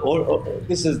is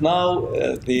now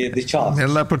the chart. May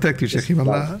Allah protect you, Sheikh.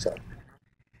 Allah.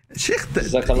 Sheikh,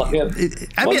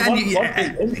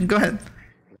 go ahead.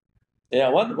 Yeah,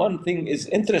 one thing is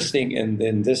interesting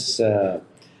in this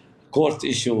court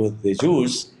issue with the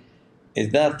Jews is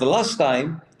that the last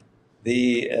time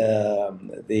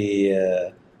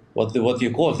what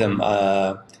you call them,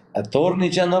 attorney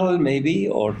general maybe,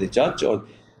 or the judge, or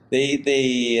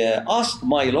they asked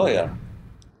my lawyer.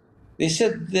 They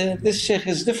said this sheikh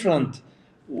is different.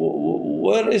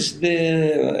 Where is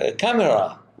the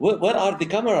camera? Where are the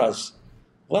cameras?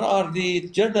 Where are the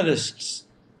journalists?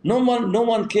 No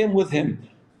one came with him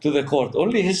to the court.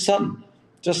 Only his son,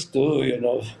 just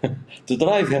to to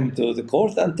drive him to the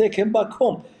court and take him back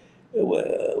home.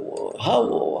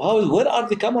 Where are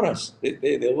the cameras?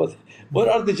 Where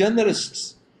are the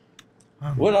journalists?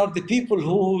 Where are the people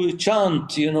who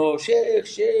chant, Sheikh,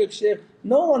 Sheikh, Sheikh?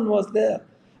 No one was there.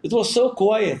 It was so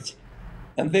quiet,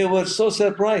 and they were so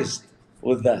surprised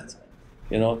with that,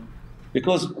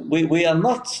 because we are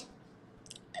not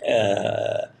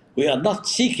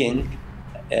seeking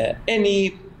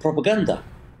any propaganda.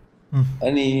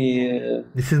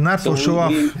 This is not for show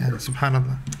off.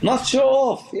 Subhanallah. Not show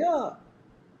off, yeah.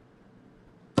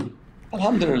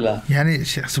 Alhamdulillah. Yani,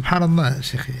 Sheikh, Subhanallah,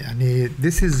 Sheikh. Yani,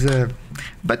 this is,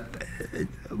 but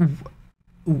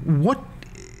what,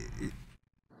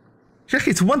 Sheikh,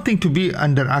 it's one thing to be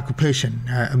under occupation.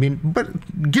 But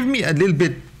give me a little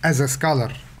bit as a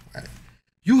scholar.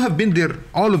 You have been there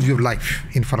all of your life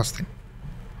in Palestine.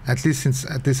 At least since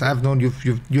I've known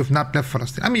you've not left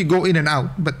Palestine. You go in and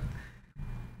out, but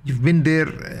you've been there.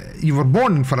 You were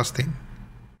born in Palestine.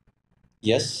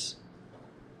 Yes,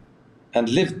 and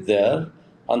lived there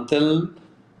until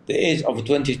the age of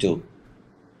 22,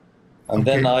 and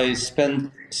then I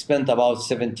spent about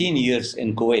 17 years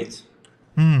in Kuwait,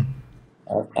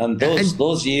 and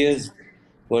those years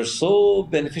were so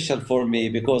beneficial for me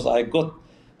because I got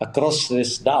across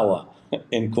this da'wah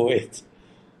in Kuwait.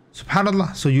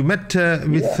 Subhanallah. So you met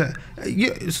with,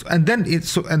 and then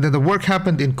and then the work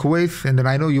happened in Kuwait, and then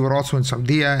I know you were also in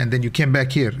Saudi, and then you came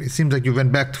back here. It seems like you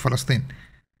went back to Palestine.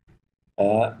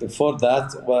 Before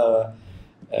that,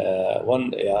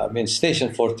 I've been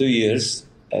stationed for 2 years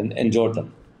in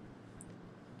Jordan.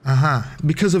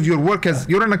 Because of your work as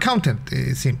you're an accountant,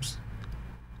 it seems.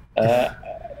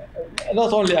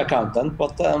 Not only accountant,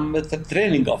 but I'm a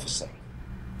training officer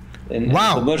in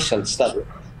commercial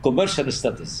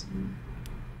studies.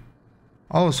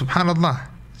 Oh, subhanallah.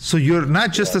 So you're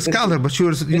not just a scholar, but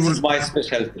this is my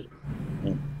specialty.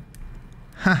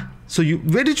 So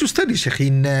where did you study, Sheikh?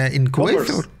 In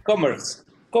Kuwait?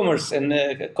 Commerce in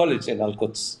college in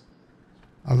Al-Quds.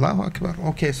 Allahu Akbar.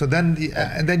 Okay, so then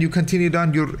and then you continued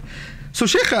on your. So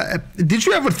Sheikh, did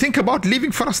you ever think about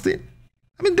leaving Palestine?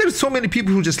 I mean, there's so many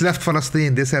people who just left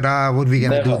Palestine. They said, what are we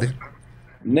going to do there?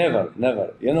 Never.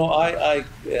 You know, I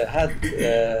had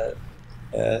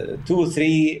 2 or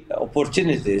 3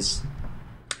 opportunities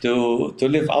to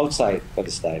live outside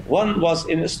Palestine. One was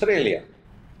in Australia.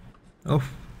 Oh.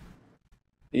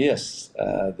 Yes,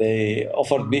 they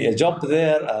offered me a job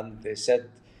there, and they said,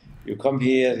 you come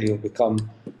here, you become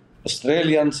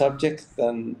Australian subject,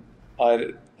 and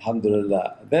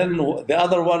alhamdulillah. Then the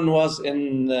other one was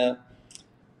in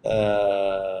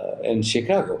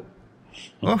Chicago.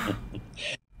 Oh.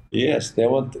 Yes, they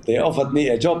offered me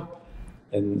a job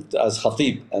as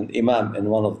khatib and imam in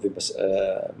one of the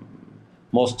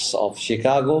mosques of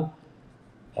Chicago,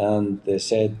 and they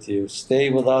said, you stay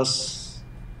with us.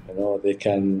 You know,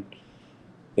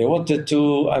 they wanted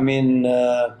to,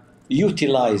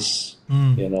 utilize,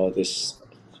 you know,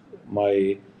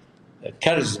 my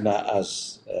charisma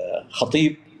as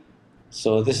khatib.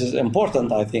 So this is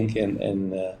important, I think,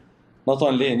 in not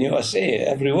only in USA,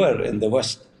 everywhere in the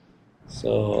West.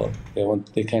 So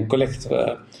they can collect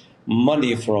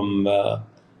money from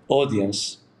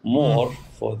audience more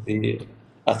for the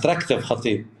attractive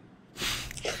khatib.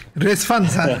 Raise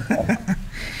funds, huh?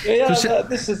 Yeah,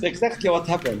 this is exactly what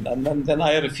happened. And then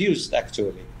I refused,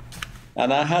 actually.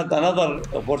 And I had another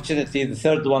opportunity. The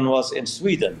third one was in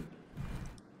Sweden.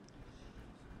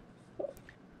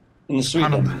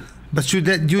 But you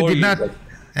did not,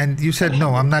 and you said,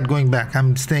 no, I'm not going back.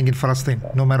 I'm staying in Palestine,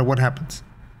 no matter what happens.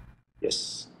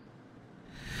 Yes.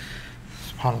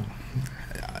 SubhanAllah.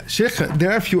 Sheikh,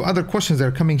 there are a few other questions that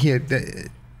are coming here. The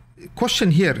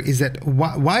question here is that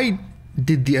why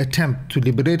did the attempt to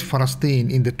liberate Palestine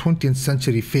in the 20th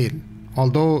century fail?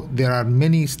 Although there are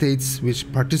many states which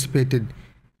participated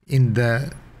in the,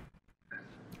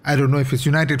 I don't know if it's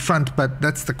United Front, but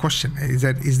that's the question.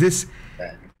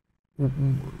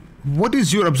 What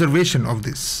is your observation of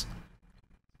this?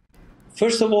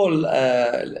 First of all,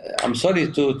 I'm sorry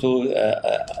to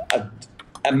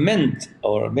amend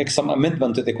or make some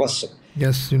amendment to the question.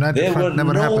 Yes, United Front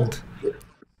never happened.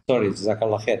 Sorry,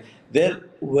 Jazakallah khair. There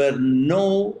were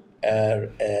no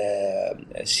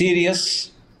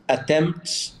serious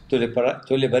attempts to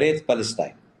liberate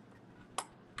Palestine.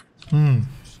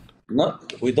 No,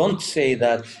 we don't say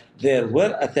that there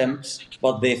were attempts,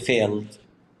 but they failed.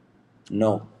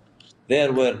 No,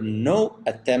 there were no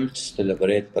attempts to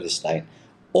liberate Palestine.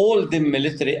 All the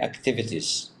military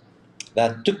activities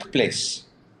that took place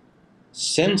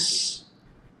since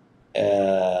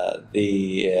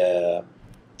the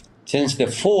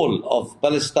fall of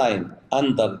Palestine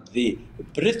under the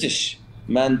British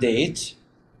mandate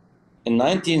in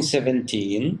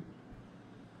 1917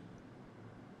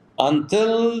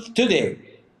 until today,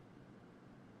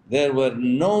 there were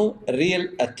no real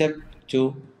attempt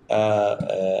to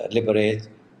liberate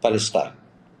Palestine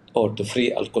or to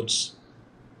free Al-Quds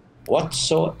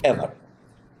whatsoever.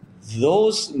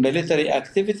 Those military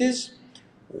activities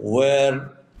were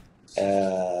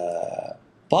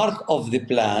part of the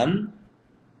plan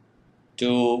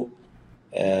to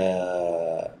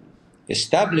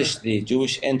establish the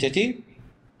Jewish entity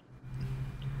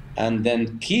and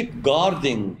then keep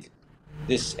guarding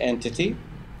this entity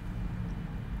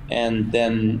and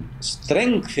then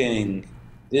strengthening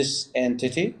this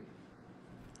entity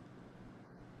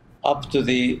up to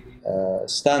the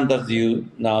standard you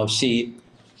now see.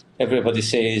 Everybody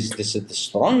says this is the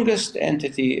strongest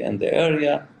entity in the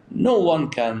area. No one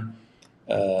can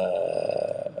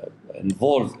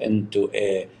involve into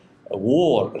a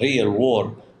war, real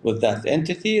war with that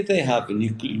entity. They have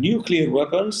nuclear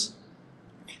weapons.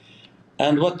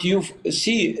 And what you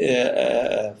see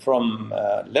from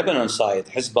Lebanon side,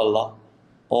 Hezbollah,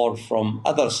 or from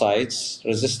other sides,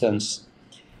 resistance,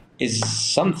 is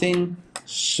something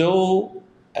so,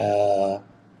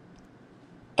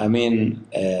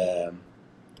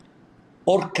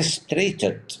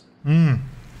 orchestrated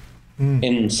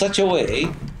in such a way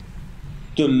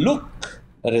to look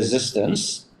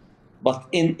resistance, but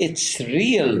in its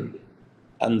real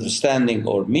understanding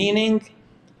or meaning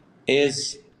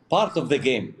is part of the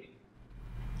game.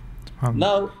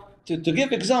 Now, to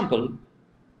give example,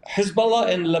 Hezbollah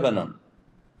in Lebanon.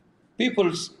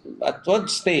 People at one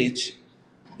stage,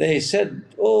 they said,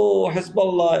 oh,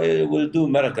 Hezbollah will do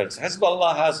miracles.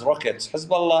 Hezbollah has rockets.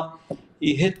 Hezbollah,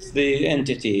 he hit the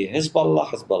entity. Hezbollah.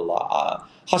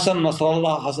 Hassan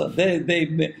Nasrallah.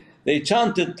 They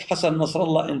chanted Hassan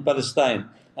Nasrallah in Palestine,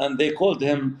 and they called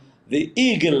him the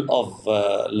eagle of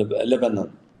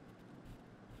Lebanon.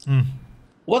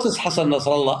 What is Hassan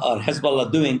Nasrallah or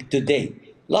Hezbollah doing today?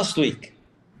 Last week,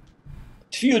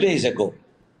 a few days ago,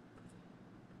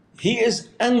 he is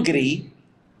angry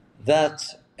that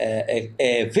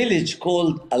a village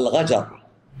called Al-Ghajar,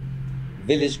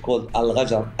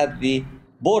 at the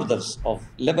borders of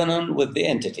Lebanon with the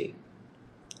entity,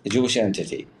 the Jewish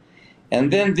entity.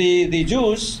 And then the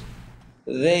Jews,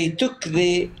 they took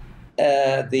the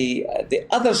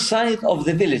other side of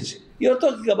the village. You're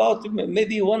talking about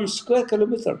maybe 1 square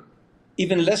kilometer,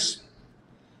 even less.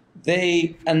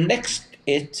 They annexed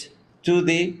it to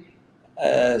the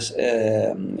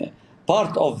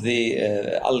part of the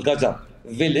Al-Ghajar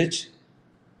village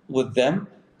with them.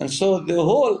 And so the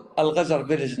whole Al-Ghazar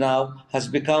village now has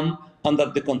become under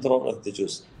the control of the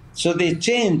Jews. So they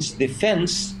changed the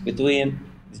fence between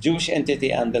the Jewish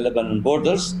entity and the Lebanon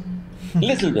borders a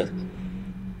little bit.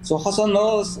 So Hassan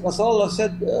Nasrallah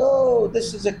said, oh,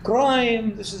 this is a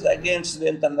crime. This is against the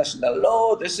international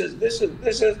law. This is.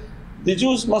 The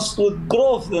Jews must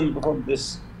withdraw them from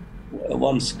this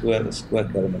 1 square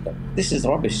kilometer. This is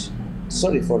rubbish.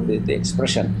 Sorry for the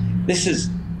expression. This is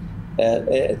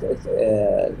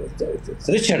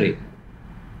treachery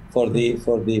for the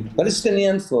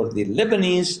Palestinians, for the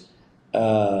Lebanese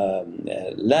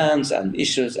lands and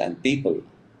issues and people.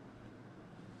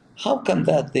 How can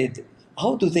that?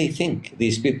 How do they think,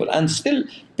 these people? And still,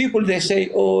 people, they say,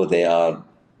 oh, they are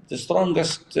the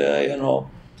strongest,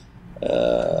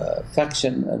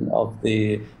 faction of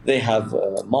the. They have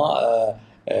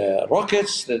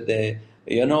rockets that they.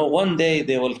 One day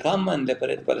they will come and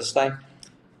liberate Palestine.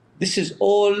 This is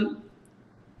all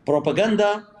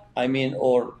propaganda,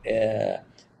 or the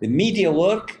media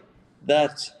work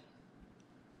that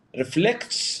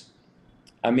reflects,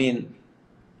 I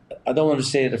don't want to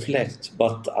say reflect,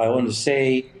 but I want to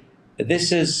say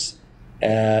this is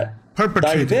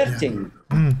diverting.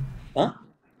 Yeah. Huh?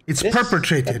 It's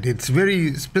perpetrated. It's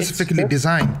very specifically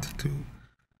designed to.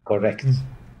 Correct.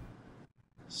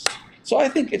 So I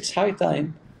think it's high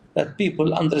time that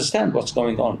people understand what's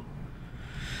going on.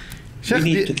 Sheikh,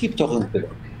 we need to keep talking to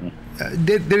them.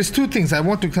 There's two things I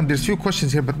want to come. There's few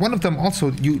questions here, but one of them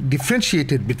also, you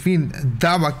differentiated between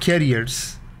dawah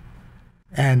carriers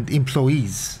and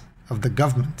employees of the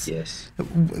government. Yes.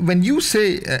 When you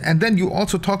say, and then you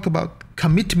also talked about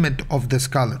commitment of the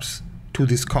scholars to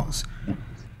this cause.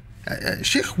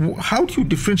 Sheikh, how do you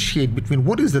differentiate between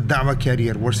what is the dawah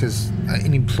carrier versus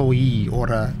an employee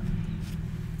or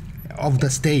of the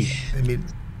state?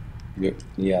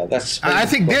 Yeah, that's. I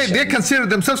think they consider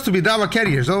themselves to be dawah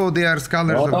carriers. Oh, they are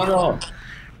scholars. No.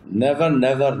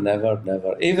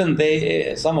 Never. Even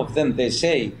some of them, they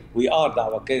say we are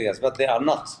dawah carriers, but they are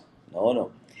not.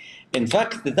 No. In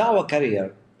fact, the dawah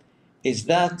carrier is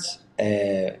that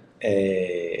a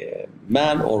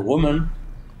man or woman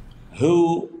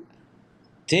who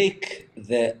take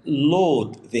the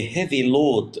heavy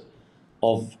load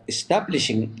of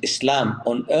establishing Islam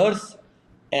on earth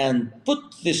and put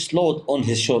this load on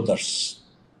his shoulders.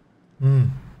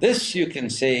 This you can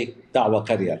say da'wah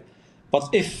carrier. But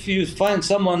if you find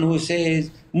someone who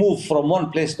says move from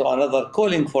one place to another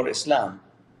calling for Islam,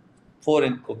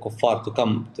 foreign kuffar to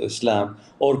come to Islam,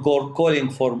 or calling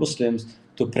for Muslims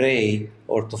to pray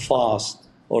or to fast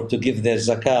or to give their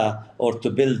zakah or to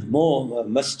build more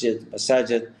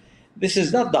masajid, this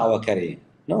is not da'wah carrying.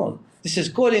 No, this is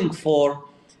calling for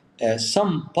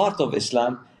some part of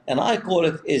Islam, and I call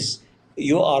it is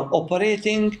you are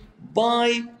operating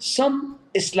by some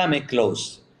Islamic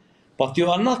laws, but you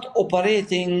are not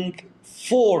operating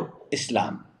for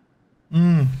Islam.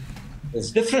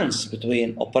 There's difference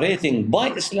between operating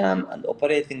by Islam and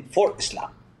operating for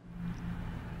Islam.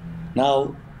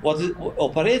 Now,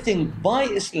 operating by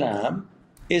Islam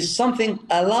is something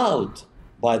allowed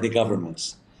by the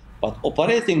governments, but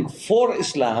operating for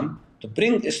Islam, to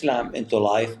bring Islam into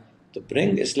life, to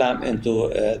bring Islam into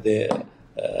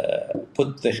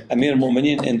put the Amir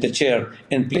Mu'mineen in the chair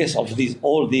in place of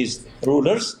all these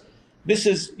rulers, this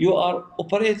is, you are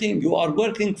operating, you are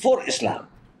working for Islam.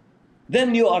 then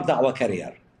you are da'wah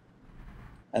carrier.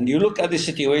 And you look at the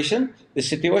situation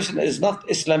is not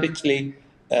Islamically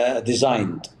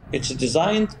designed. It's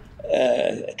designed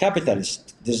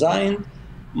capitalist, designed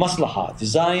maslaha,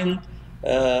 designed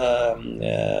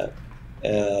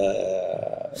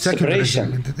separation,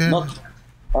 not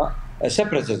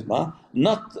separatism,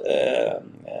 not.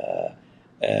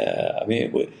 I mean,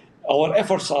 our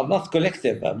efforts are not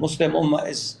collective. Muslim Ummah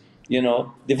is,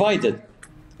 divided.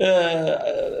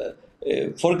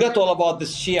 Forget all about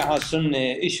this Shia Sunni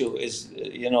issue.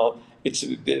 It's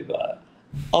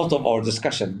out of our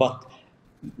discussion. But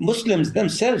Muslims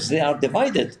themselves, they are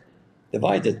divided.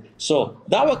 So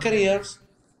da'wah carriers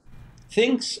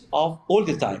thinks of all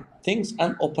the time, thinks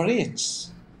and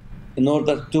operates in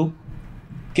order to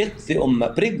get the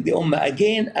ummah, bring the ummah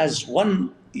again as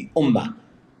one ummah,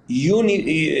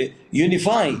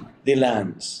 unify the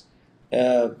lands,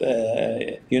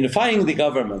 unifying the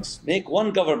governments, make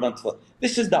one government.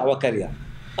 This is da'wah carrier.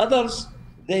 Others,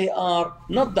 they are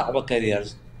not da'wah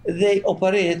carriers. They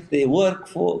operate, they work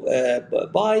for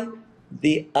by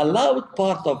the allowed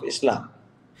part of Islam.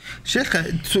 Sheikh,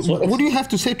 so what do you have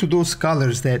to say to those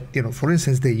scholars that, for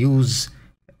instance, they use,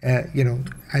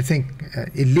 I think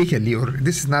illegally, or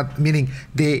this is not meaning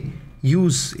they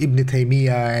use Ibn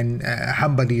Taymiyyah and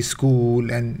Hanbali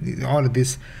school and all of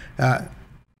this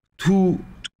to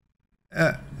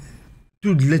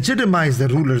legitimize the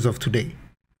rulers of today.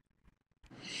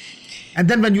 And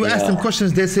then when you ask them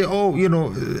questions, they say, "Oh, what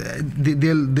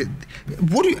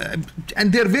do you?"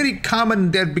 And they're very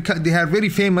common. Because they are very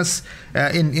famous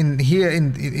in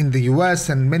the U.S.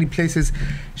 and many places.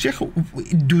 Sheikh,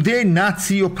 do they not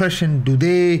see oppression? Do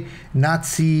they not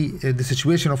see the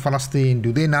situation of Palestine?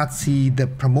 Do they not see the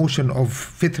promotion of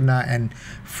fitna and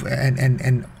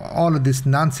all of this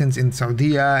nonsense in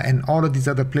Saudi and all of these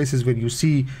other places where you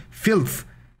see filth,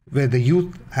 where the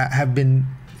youth have been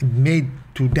made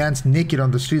to dance naked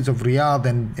on the streets of Riyadh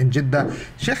and Jeddah?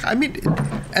 Sheikh, I mean,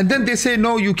 and then they say,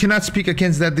 no, you cannot speak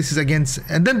against that, this is against,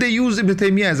 and then they use Ibn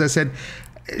Taymiyyah, as I said.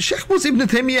 Sheikh, was Ibn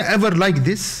Taymiyyah ever like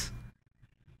this?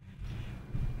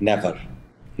 Never.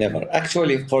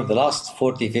 Actually, for the last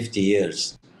 40, 50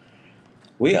 years,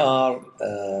 we are,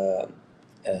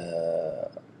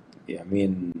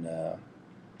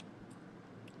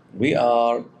 we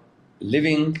are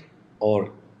living,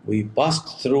 or we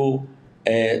passed through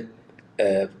a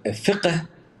fiqh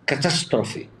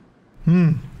catastrophe.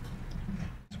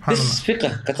 This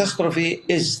fiqh catastrophe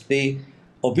is the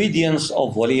obedience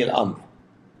of Wali al-Amr.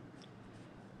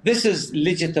 This is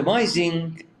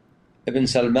legitimizing Ibn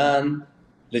Salman,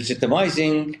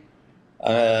 legitimizing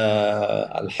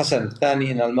Al-Hassan al-Thani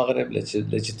in Al-Maghrib,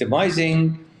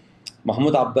 legitimizing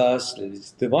Mahmoud Abbas,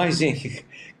 legitimizing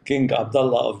King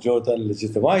Abdullah of Jordan,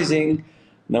 legitimizing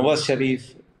Nawaz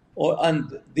Sharif,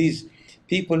 and these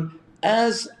people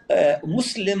as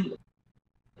Muslim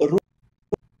rulers.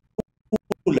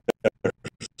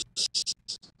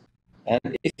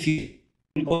 And if you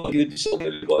go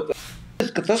to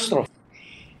catastrophe.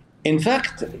 In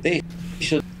fact, they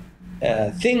should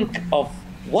think of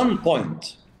one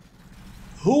point.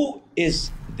 Who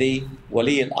is the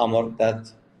Wali al-Amr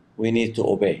that we need to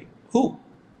obey? Who?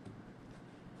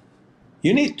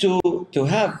 You need to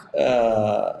have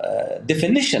a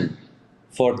definition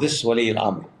for this Wali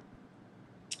al-Amr.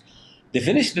 The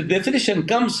definition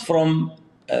comes from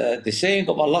the saying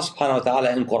of Allah subhanahu wa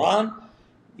ta'ala in Quran,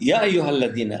 يَا أَيُّهَا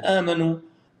الَّذِينَ آمَنُوا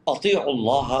أَطِيعُوا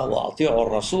اللَّهَ وَأَطِيعُوا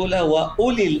الرَّسُولَ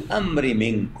وَأُولِي الْأَمْرِ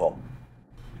مِنْكُمْ.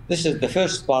 This is the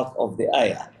first part of the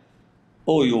ayah.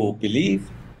 Oh, you believe,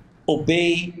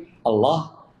 obey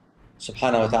Allah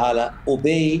subhanahu wa ta'ala,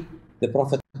 obey the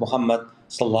Prophet Muhammad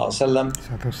sallallahu alaihi wasallam,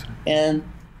 and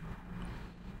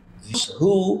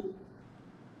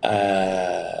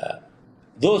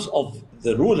those of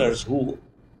the rulers who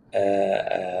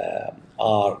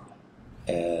are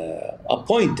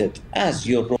appointed as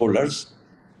your rulers,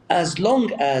 as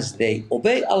long as they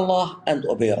obey Allah and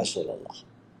obey Rasulullah.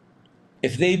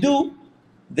 If they do,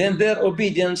 then their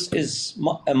obedience is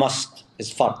a must,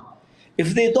 is fard.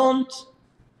 If they don't,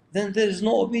 then there is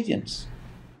no obedience.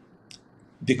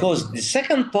 Because the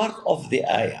second part of the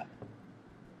ayah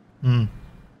in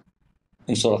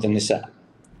Surah An-Nisa,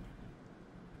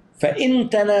 فَإِن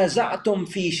تَنَازَعْتُمْ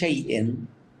فِي شَيْءٍ,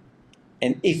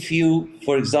 and if you,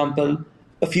 for example,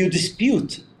 if you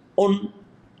dispute on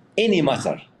any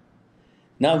matter.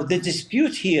 Now the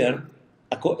dispute here,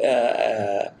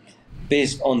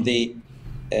 based on the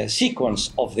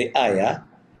sequence of the ayah,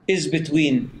 is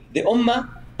between the ummah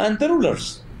and the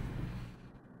rulers.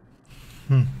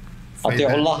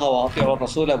 أطيعوا الله وأطيعوا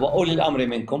الرسول وأولي الأمر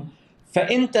منكم.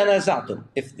 فإن تنازعتم,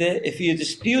 if you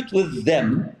dispute with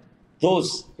them,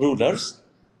 those rulers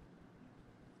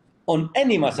on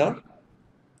any matter.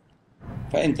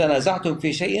 فإن تنازعتم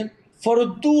في شيء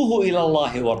فردوه إلى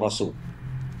الله والرسول.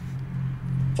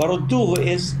 فردوه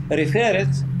is refer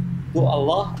it to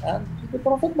Allah and to the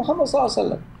Prophet Muhammad صلى الله عليه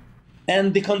وسلم.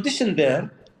 And the condition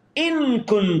there, إن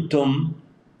كنتم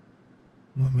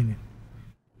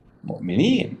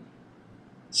مؤمنين.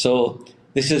 So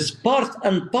this is part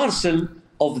and parcel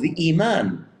of the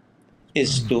Iman,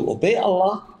 is to obey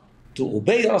Allah, to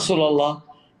obey Rasulullah,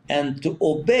 and to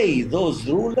obey those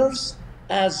rulers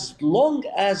as long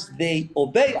as they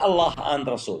obey Allah and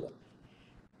Rasulullah.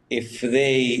 If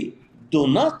they do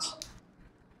not,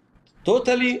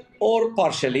 totally or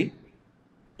partially,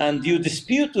 and you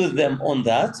dispute with them on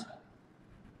that,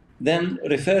 then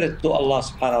refer it to Allah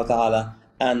subhanahu wa ta'ala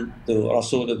and to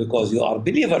Rasulullah, because you are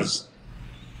believers.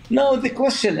 Now the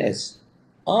question is,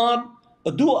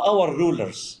 do our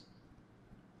rulers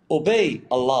obey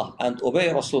Allah and obey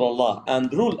Rasulullah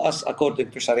and rule us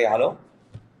according to Sharia law?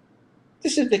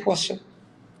 This is the question.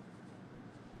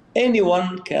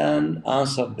 Anyone can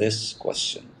answer this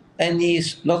question.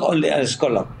 Not only a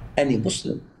scholar, any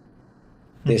Muslim.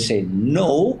 They say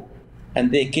no,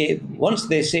 and once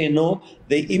they say no,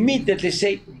 they immediately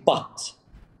say but.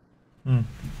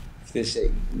 If they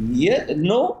say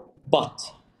no, but.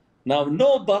 Now,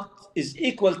 no, but is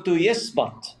equal to yes,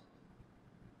 but.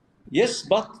 Yes,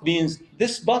 but means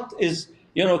this but is,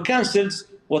 cancels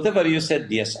whatever you said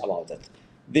yes about it.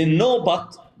 The no,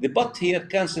 but, the but here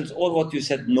cancels all what you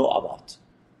said no about.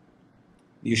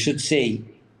 You should say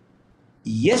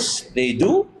yes, they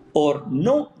do, or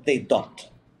no, they don't.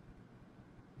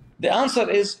 The answer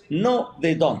is no,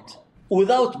 they don't,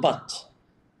 without but.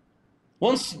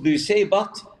 Once you say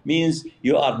but, means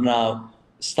you are now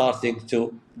starting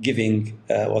to giving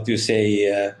what you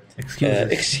say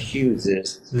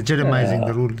excuses. Legitimizing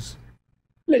the rules.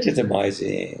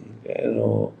 Legitimizing,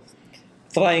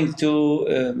 trying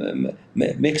to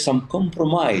make some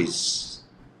compromise,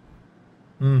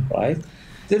 right?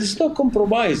 There is no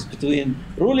compromise between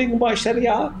ruling by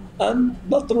Sharia and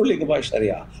not ruling by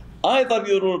Sharia. Either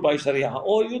you rule by Sharia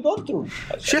or you don't rule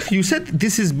by Sharia. Sheikh, you said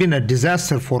this has been a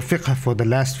disaster for fiqh for the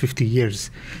last 50 years.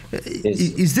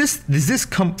 Does this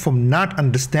come from not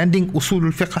understanding usul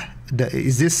al-fiqh?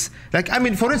 Is this,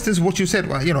 for instance, what you said,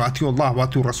 أطيعوا الله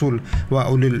وأطيعوا الرسول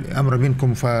وأولي الأمر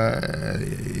منكم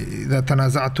فإذا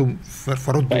تنازعتم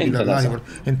فردوا إلى الله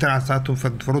إن تنازعتم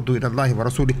فردوا إلى الله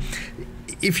ورسوله.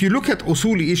 If you look at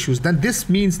usuli issues, then this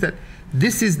means that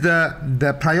this is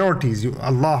the priorities.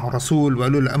 Allah, Rasul, wa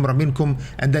ulul amra minkum,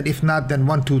 and then if not, then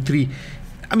 1, 2, 3.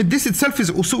 This itself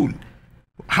is usul.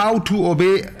 How to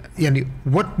obey,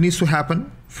 what needs to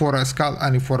happen for a scholar,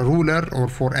 and for a ruler, or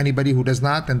for anybody who does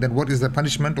not, and then what is the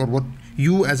punishment, or what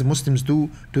you as Muslims do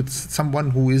to someone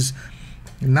who is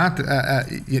not,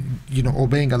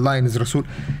 obeying Allah and His Rasul.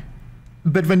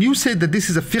 But when you say that this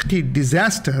is a fiqhi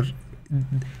disaster,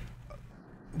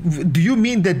 do you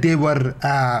mean that they were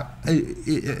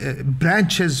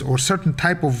branches or certain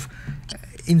type of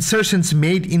insertions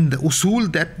made in the usul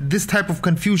that this type of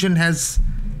confusion has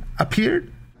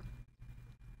appeared?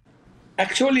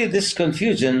 Actually, this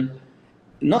confusion,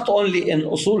 not only in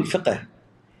usul fiqh,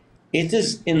 it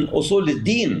is in usul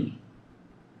al-din.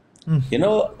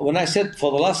 When I said for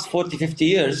the last 40, 50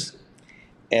 years,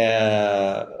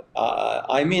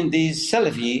 I mean the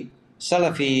Salafi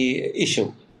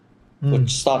issue,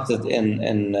 which started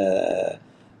in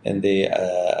the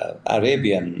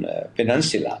Arabian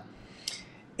Peninsula,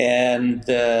 and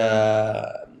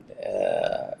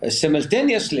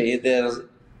simultaneously there's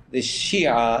the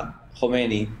Shia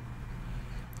Khomeini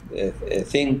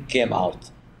thing came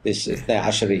out, this Ithna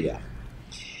Ashariya,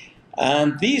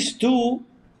 and these two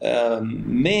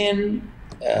main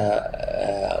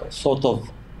sort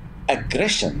of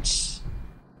aggressions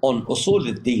on usul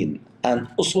al-din and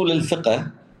usul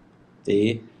al-fiqh,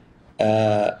 they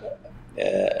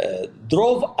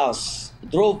drove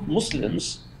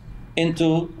Muslims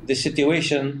into the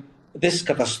situation, this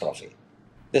catastrophe,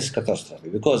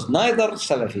 because neither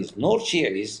Salafis nor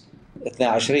Shi'is,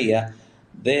 Ithna Ashriya,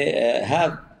 they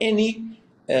have any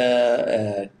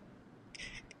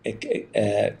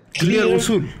clear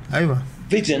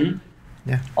vision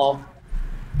of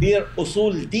clear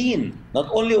usul deen, not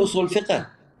only usul fiqh,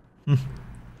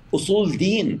 usul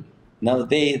deen. Now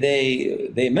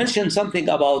they mentioned something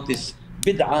about this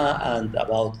bid'ah and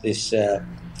about this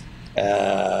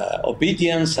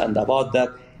obedience and about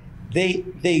that.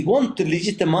 They want to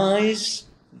legitimize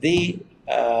the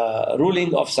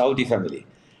ruling of Saudi family,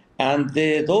 and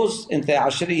those in the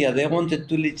Ashriya, they wanted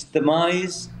to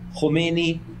legitimize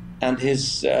Khomeini and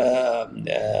his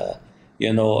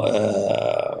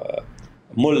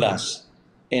mullahs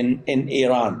in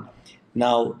Iran.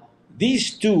 Now,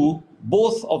 these two,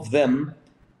 both of them,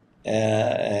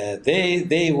 they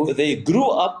grew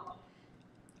up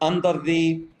under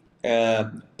the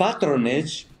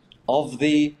patronage of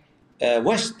the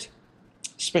West,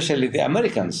 especially the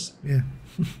Americans. Yeah.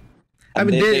 I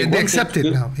mean, they accept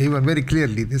it now, even very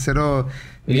clearly. They said, oh,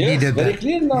 we needed very that.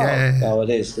 clear now,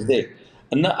 nowadays, today.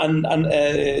 And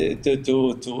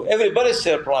to everybody's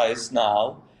surprise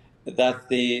now that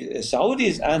the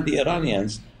Saudis and the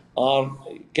Iranians are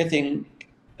getting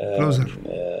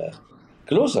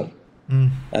closer.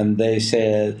 And they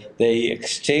said they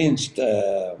exchanged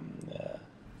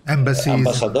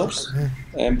ambassadors,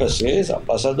 and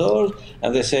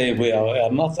they say we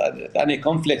are not at any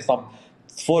conflict.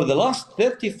 For the last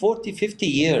 30, 40, 50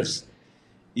 years,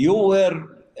 you were,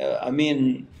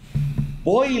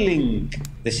 boiling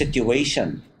the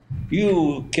situation.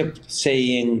 You kept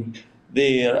saying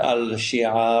the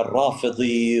al-Shia,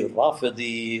 Rafidi,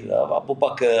 Abu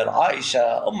Bakr,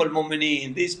 Aisha,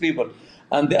 al-Mu'mineen, these people.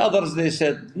 And the others, they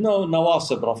said, no,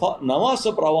 Nawasib,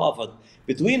 Rawafid.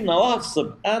 Between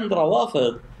Nawasib and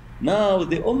Rawafid, now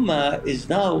the Ummah is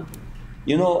now,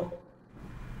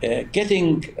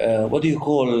 getting,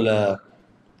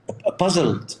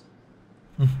 puzzled.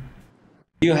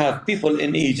 You have people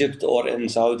in Egypt or in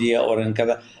Saudi or in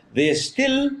Qatar, they're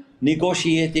still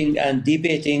negotiating and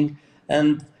debating.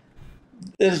 And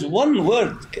there's one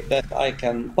word that I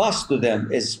can pass to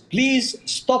them is, please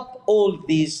stop all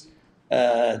these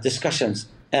discussions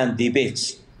and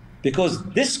debates, because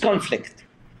this conflict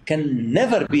can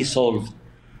never be solved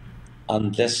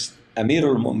unless Amir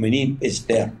al-Mu'mineen is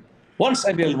there. Once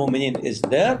Amir al-Mu'mineen is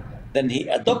there, then he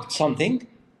adopts something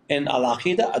in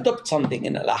al-Aqidah, adopt something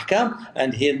in al-Ahkam,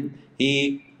 and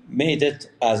he made it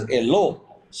as a law.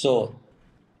 So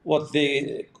what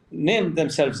they name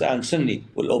themselves and Sunni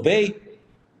will obey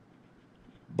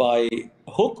by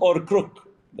hook or crook,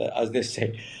 as they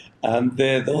say. And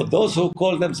those who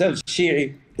call themselves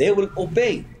Shi'i, they will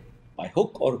obey by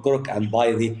hook or crook and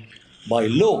by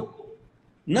law.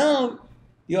 Now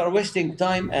you are wasting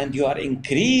time and you are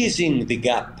increasing the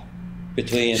gap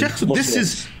between Sheikh,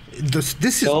 Muslims.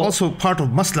 This is also part of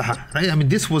maslahah, right? I mean,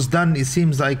 this was done, it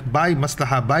seems like, by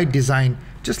maslahah, by design.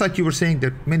 Just like you were saying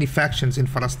that many factions in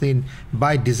Palestine,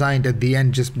 by design, at the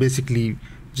end, just basically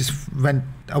just went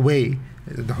away.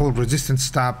 The whole resistance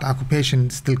stopped. Occupation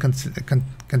still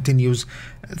continues.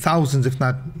 Thousands, if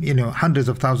not hundreds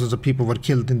of thousands of people were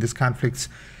killed in these conflicts.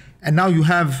 And now you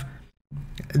have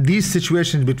these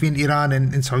situations between Iran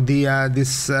and Saudi,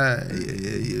 this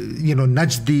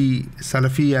Najdi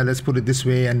Salafiyya, let's put it this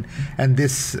way, and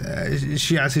this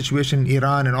Shia situation in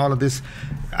Iran, and all of this.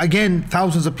 Again,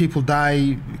 thousands of people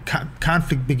die,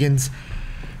 conflict begins.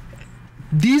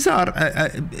 These are,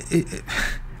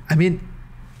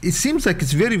 it seems like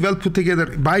it's very well put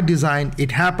together by design.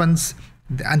 It happens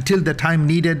until the time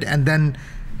needed, and then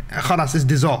khalas, is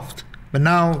dissolved. But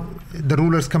now the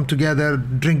rulers come together,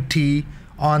 drink tea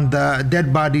on the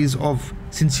dead bodies of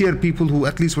sincere people who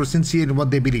at least were sincere in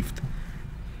what they believed.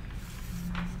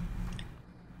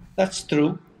 That's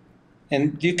true.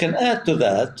 And you can add to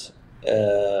that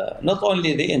not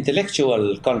only the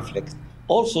intellectual conflict,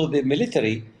 also the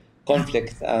military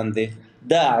conflict and the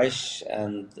Daesh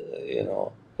and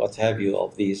what have you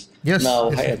of these. Yes, now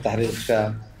yes. Tahrir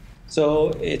al-Sham.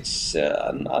 So it's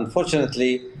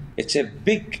unfortunately it's a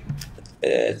big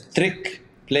trick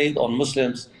played on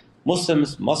Muslims.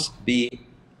 Muslims must be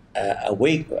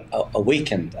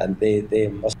awakened, and they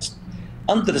must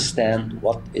understand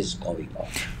what is going on.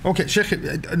 Okay, Sheikh,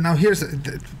 now here's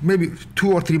maybe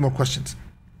 2 or 3 more questions.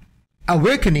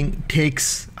 Awakening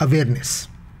takes awareness,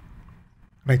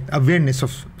 right? Awareness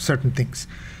of certain things.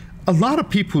 A lot of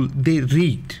people, they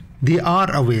read, they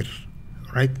are aware,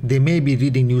 right? They may be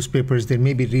reading newspapers, they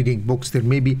may be reading books,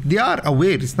 they are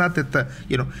aware. It's not that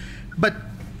but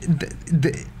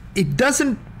it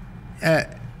doesn't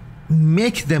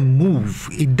make them move.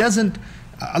 It doesn't.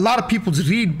 A lot of people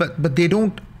read, but they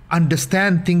don't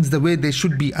understand things the way they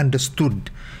should be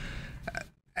understood.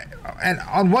 And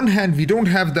on one hand, we don't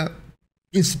have the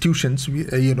institutions.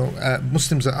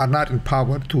 Muslims are not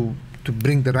empowered to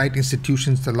bring the right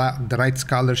institutions, the right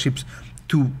scholarships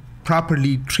to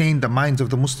properly train the minds of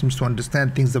the Muslims to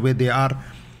understand things the way they are.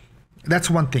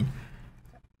 That's one thing.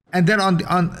 And then on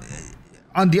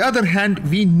the other hand,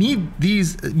 we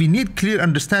need clear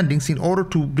understandings in order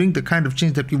to bring the kind of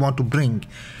change that we want to bring.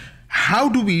 How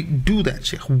do we do that,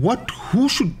 Sheikh? Who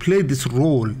should play this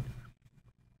role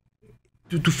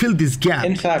to fill this gap?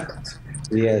 In fact,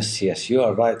 yes, you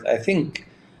are right. I think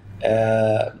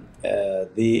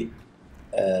the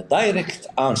direct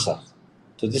answer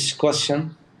to this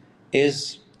question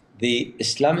is the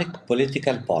Islamic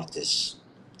political parties.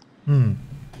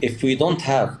 If we don't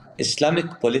have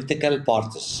Islamic political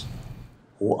parties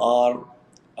who are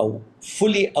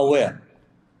fully aware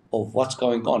of what's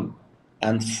going on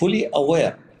and fully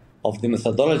aware of the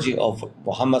methodology of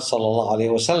Muhammad sallallahu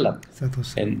alaihi wasallam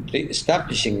in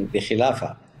establishing the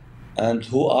Khilafah, and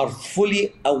who are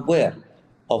fully aware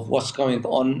of what's going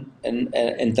on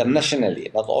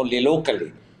internationally, not only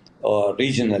locally or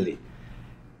regionally,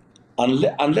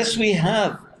 unless we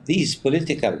have these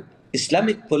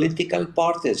Islamic political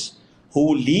parties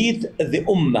who lead the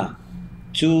Ummah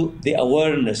to the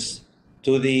awareness,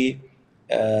 to the,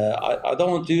 I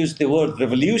don't want to use the word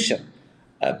revolution,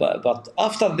 but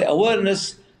after the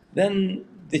awareness, then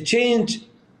the change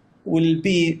will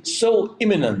be so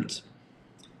imminent.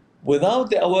 Without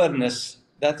the awareness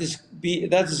that is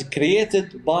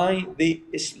created by the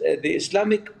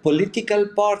Islamic political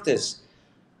parties,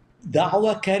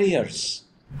 da'wah carriers,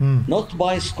 not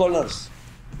by scholars,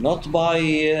 not by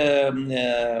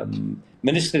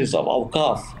ministries of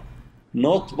awqaf,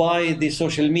 not by the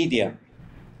social media.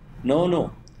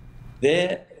 No.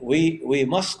 We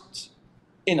must,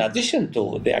 in addition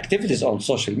to the activities on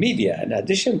social media, in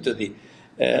addition to the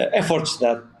efforts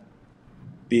that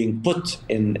being put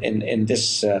in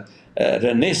this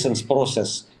renaissance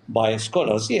process by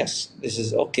scholars, yes, this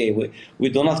is okay. We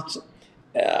do not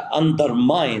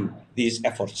undermine these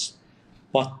efforts,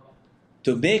 but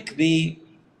to make the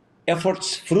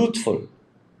efforts fruitful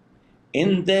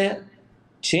in the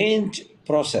change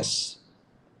process,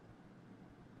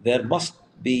 there must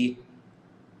be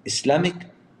Islamic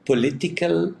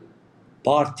political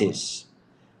parties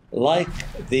like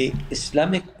the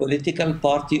Islamic political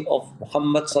party of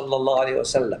Muhammad sallallahu alaihi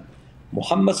wasallam.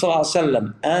 Muhammad sallallahu alaihi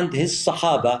wasallam and his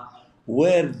Sahaba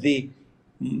were the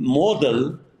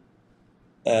model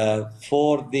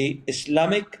for the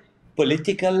Islamic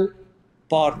political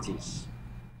parties.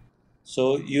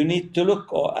 So you need to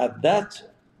look at that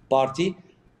party,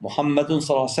 Muhammadun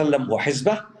sallallahu alaihi wasallam wa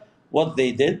hizbah, what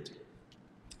they did,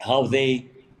 how they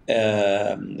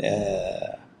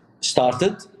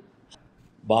started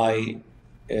by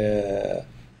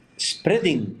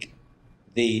spreading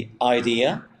the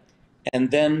idea,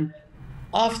 and then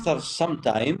after some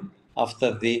time,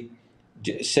 after the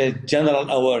general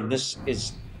awareness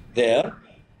is there,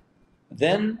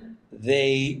 then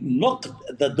they knocked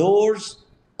the doors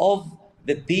of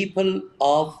the people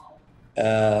of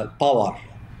power.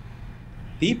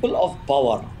 People of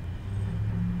power.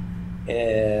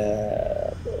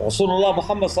 Rasulullah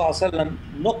Muhammad sallallahu alaihi wasallam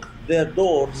knocked their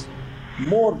doors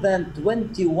more than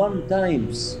 21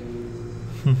 times.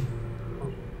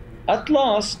 At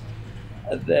last,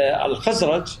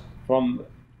 Al-Khazraj from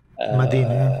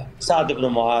Medina, Sa'd ibn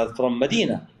Mu'adh from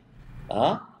Medina,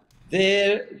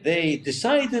 they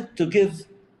decided to give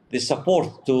the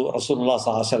support to Rasulullah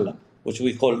sallallahu alaihi wasallam, which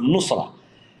we call Nusra.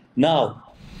 Now,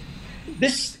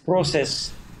 this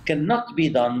process cannot be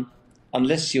done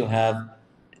unless you have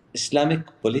Islamic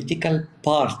political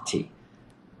party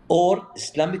or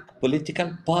Islamic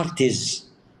political parties.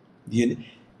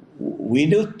 We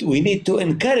need to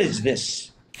encourage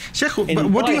this. Sheikh,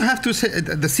 what do you have to say?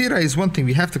 The seerah is one thing.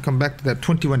 We have to come back to that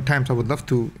 21 times. I would love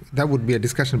to. That would be a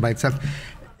discussion by itself.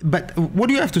 But what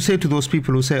do you have to say to those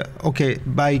people who say, okay,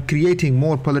 by creating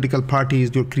more political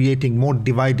parties, you're creating more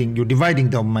dividing. You're dividing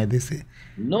the ummah, they say.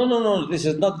 No. This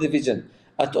is not division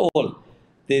at all.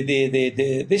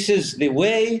 This is the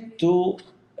way to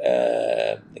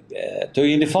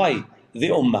unify the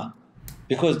ummah,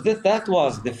 because that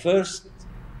was the first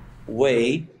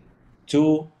way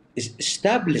to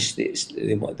establish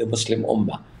the Muslim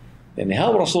ummah. And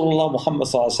how Rasulullah Muhammad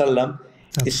sallallahu alaihi wasallam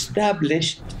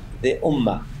established the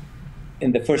ummah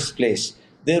in the first place.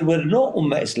 There were no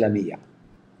ummah Islamiyah.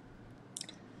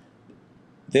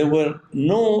 There were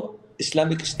no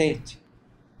Islamic state.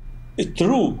 It's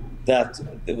true that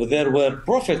there were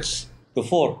prophets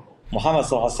before Muhammad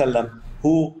sallallahu alaihi wasallam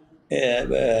who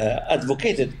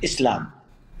advocated Islam,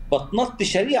 but not the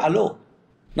Sharia law,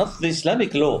 not the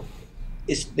Islamic law.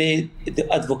 They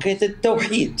advocated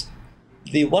Tawheed,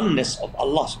 the oneness of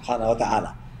Allah subhanahu wa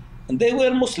ta'ala. And they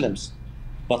were Muslims.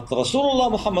 But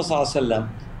Rasulullah Muhammad sallallahu alaihi wasallam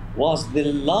was the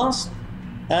last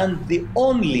and the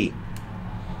only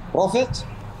prophet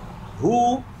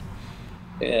who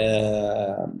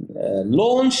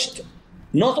launched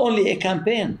not only a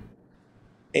campaign,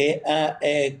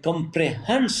 a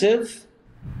comprehensive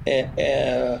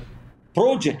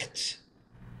project,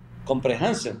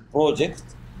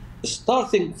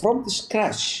 starting from the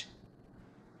scratch.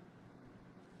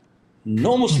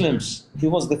 No Muslims. He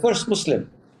was the first Muslim.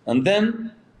 And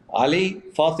then Ali,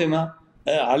 Fatima,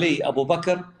 Ali, Abu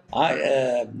Bakr,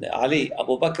 Ali,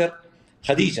 Abu Bakr,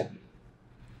 Khadija,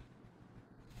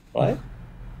 right?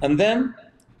 And then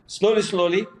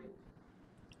slowly,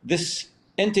 this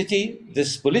entity,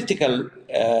 this political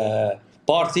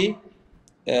party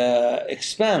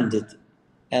expanded,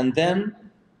 and then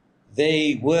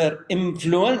they were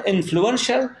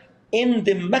influential in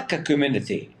the Mecca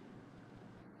community.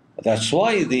 That's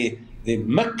why the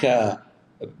Mecca,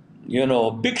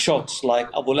 big shots like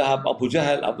Abu Lahab, Abu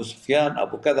Jahl, Abu Sufyan,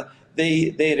 Abu Kada,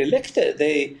 they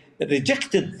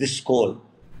rejected this call.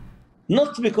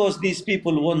 Not because these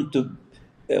people want to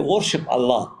worship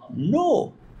Allah.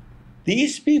 No,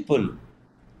 these people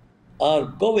are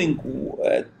going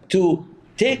to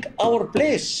take our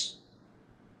place.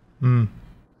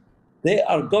 They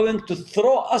are going to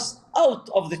throw us out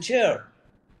of the chair.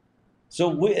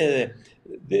 So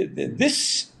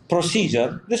this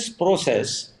procedure, this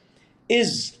process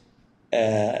is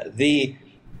the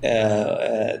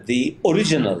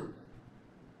original.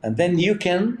 And then you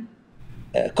can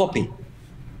copy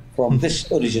from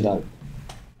this original.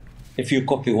 If you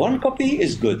copy one copy,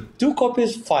 is good. 2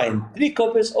 copies, fine. 3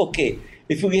 copies, okay.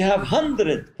 If we have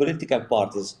 100 political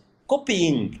parties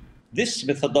copying this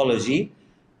methodology,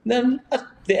 then at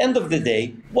the end of the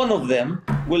day, one of them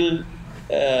will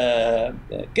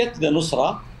get the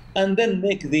Nusra and then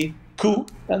make the coup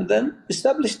and then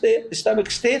establish the Islamic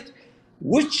State,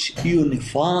 which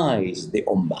unifies the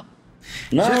Ummah.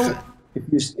 Now,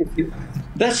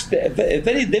 that's a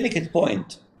very delicate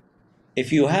point.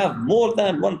 If you have more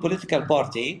than one political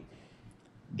party,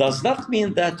 does not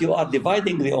mean that you are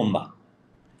dividing the Ummah.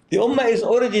 The Ummah is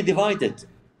already divided.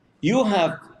 You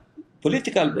have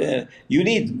you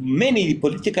need many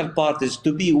political parties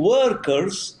to be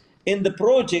workers in the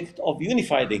project of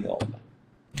unifying the Ummah.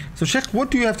 So, Sheikh,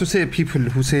 what do you have to say to people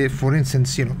who say, for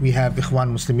instance, we have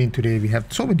Ikhwan Muslimin today, we have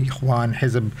so many Ikhwan,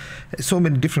 Hizb, so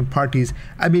many different parties.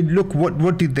 I mean, look,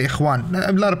 what did the Ikhwan,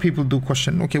 a lot of people do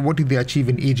question, okay, what did they achieve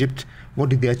in Egypt? What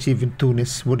did they achieve in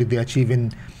Tunis? What did they achieve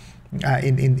in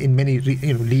many,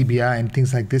 Libya and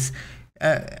things like this?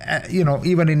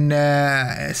 Even in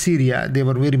Syria, they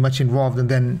were very much involved, and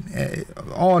then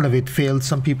all of it failed.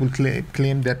 Some people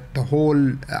claim that the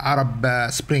whole Arab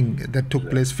Spring that took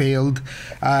place failed.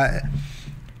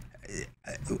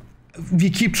 We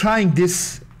keep trying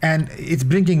this, and it's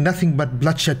bringing nothing but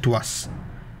bloodshed to us.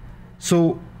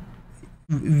 So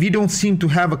we don't seem to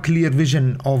have a clear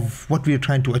vision of what we are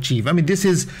trying to achieve. I mean, this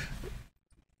is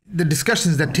the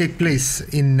discussions that take place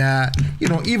in,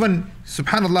 even,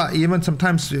 subhanAllah, even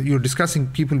sometimes you're discussing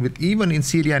people with, even in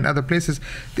Syria and other places,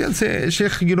 they'll say,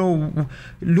 Sheikh,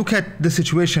 look at the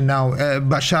situation now.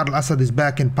 Bashar al-Assad is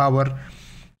back in power.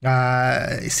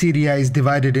 Syria is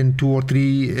divided in 2 or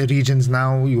 3 regions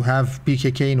now. You have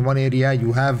PKK in one area.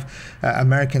 You have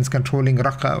Americans controlling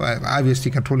Raqqa, obviously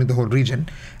controlling the whole region.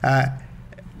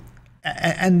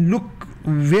 And look,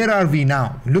 where are we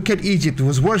now? Look at Egypt. It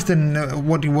was worse than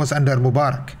what it was under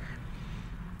Mubarak.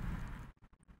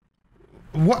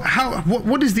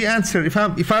 What is the answer?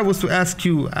 If I was to ask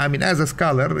you, I mean, as a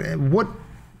scholar, what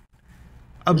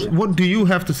do you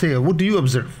have to say? What do you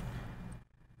observe?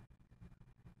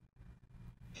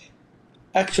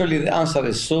 Actually, the answer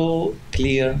is so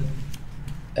clear.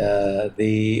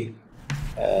 The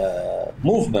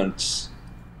movements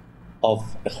of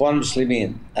Ikhwan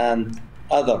Muslimin and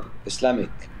other Islamic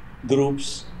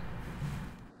groups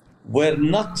were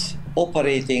not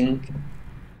operating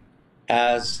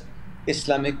as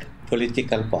Islamic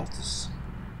political parties.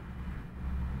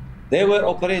 They were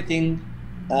operating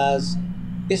as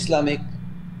Islamic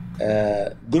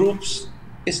groups,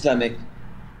 Islamic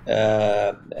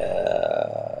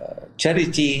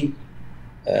charity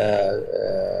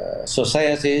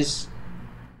societies,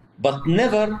 but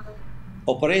never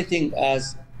operating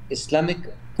as Islamic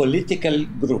political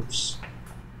groups.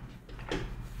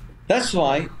 That's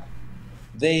why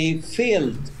they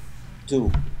failed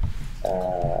to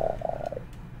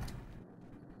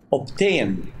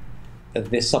obtain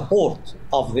the support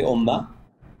of the Ummah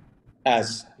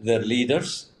as their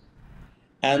leaders.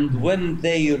 And when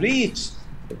they reached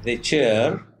the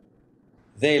chair,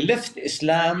 they left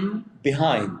Islam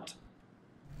behind.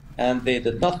 And they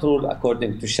did not rule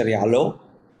according to Sharia law.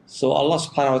 So Allah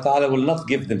subhanahu wa ta'ala will not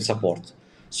give them support.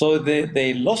 So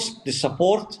they lost the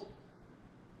support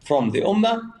from the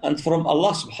Ummah and from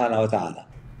Allah subhanahu wa ta'ala.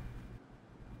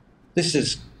 This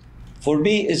is, for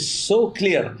me, is so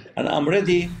clear, and I'm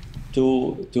ready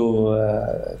to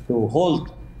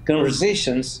hold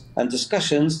conversations and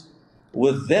discussions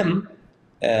with them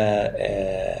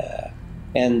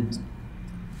and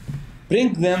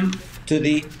bring them to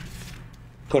the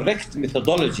correct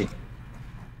methodology.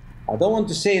 I don't want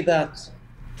to say that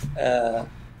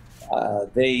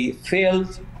they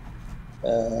failed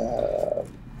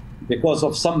because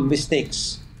of some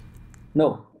mistakes.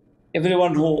 No,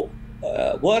 everyone who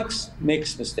works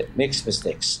makes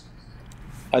mistakes.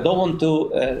 I don't want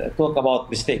to talk about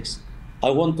mistakes. I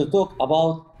want to talk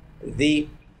about the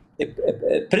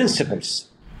principles.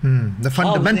 The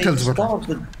fundamentals.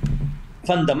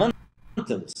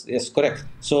 Fundamentals, yes, correct.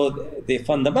 So the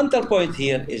fundamental point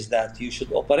here is that you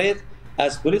should operate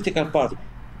as political party.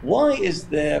 Why is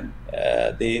the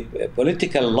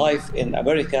political life in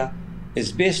America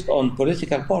is based on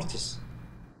political parties?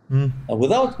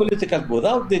 Without the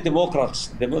Democrats,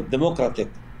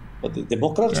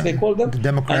 they call them, the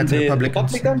Democrats, and the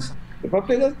Republicans.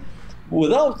 Republicans.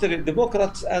 Without the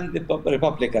Democrats and the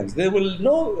Republicans, there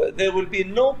will be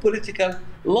no political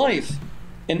life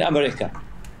in America.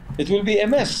 It will be a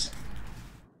mess.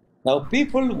 Now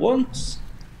people want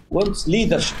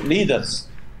leaders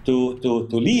to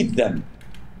lead them.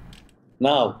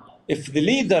 Now, if the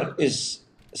leader is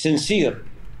sincere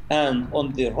and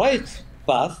on the right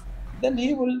path, then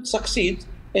he will succeed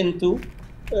into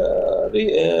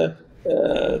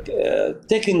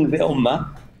taking the Ummah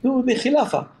to the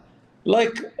Khilafah.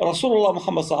 Like Rasulullah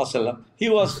Muhammad sallallahu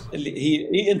alaihi wasallam,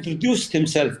 he introduced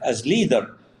himself as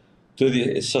leader to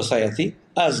the society,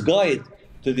 as guide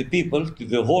to the people, to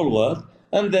the whole world,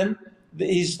 and then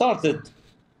he started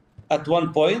at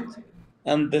one point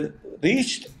and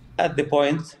reached at the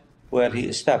point where he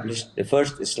established the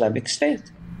first Islamic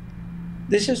State.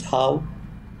 This is how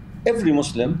every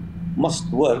Muslim must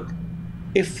work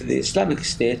if the Islamic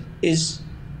State is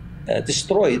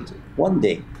destroyed one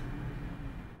day.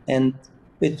 And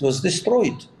it was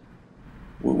destroyed.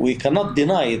 We cannot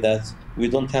deny that we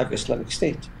don't have Islamic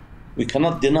State. We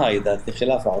cannot deny that the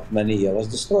Khilafah Uthmaniyya was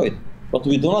destroyed. But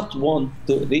we do not want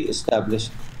to re-establish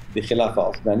the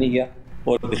Khilafah Uthmaniyya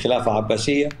or the Khilafah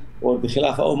Abbasiyya or the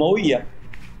Khilafah Umayyah.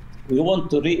 We want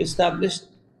to re-establish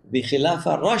the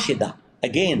Khilafah Rashida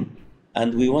again.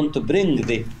 And we want to bring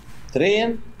the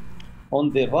train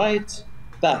on the right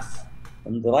path,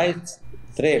 on the right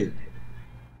trail,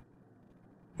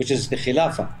 which is the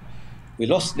Khilafah. We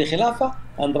lost the Khilafah,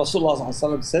 and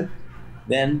Rasulullah said,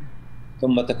 then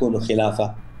ثم تكون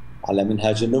خلافة على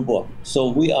منهاج النبوة. So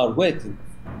we are waiting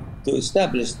to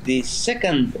establish the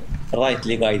second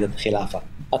rightly guided Khilafah,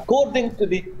 according to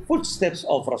the footsteps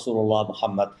of Rasulullah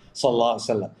Muhammad sallallahu alaihi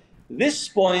wasallam. This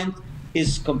point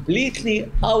is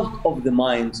completely out of the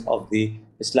minds of the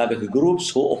Islamic groups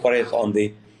who operate on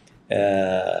the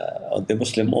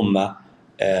Muslim Ummah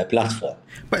platform.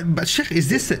 But Sheikh, is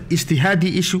this an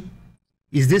ijtihadi issue?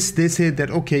 Is this, they say that,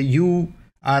 okay, you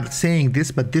are saying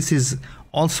this, but this is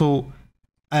also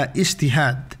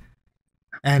ijtihad,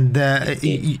 and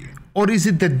or is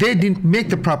it that they didn't make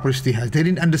the proper ijtihad? They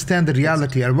didn't understand the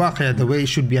reality, al-waqi', the way it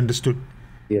should be understood.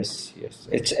 Yes.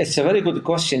 It's a very good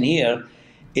question here.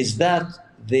 Is that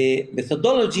the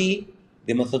methodology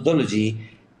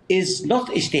is not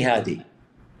ijtihadi.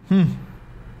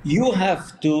 You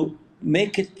have to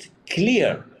make it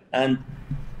clear and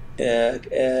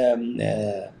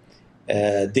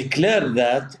declare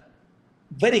that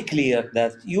very clear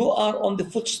that you are on the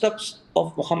footsteps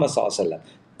of Muhammad sallallahu alaihi wasallam,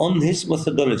 on his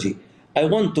methodology. I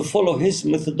want to follow his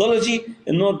methodology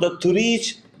in order to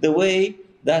reach the way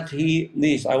that he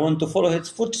reached. I want to follow his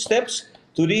footsteps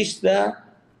to reach the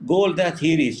goal that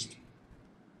he reached.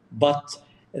 But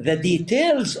the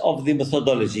details of the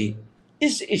methodology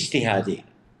is ijtihadi.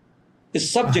 Is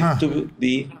subject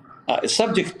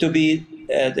to be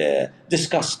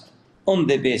discussed on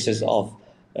the basis of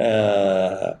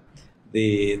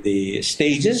the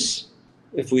stages.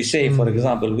 If we say, for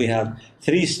example, we have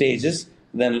 3 stages,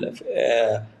 then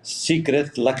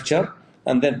secret lecture,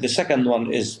 and then the second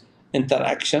one is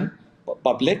interaction,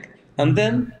 public, and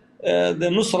then the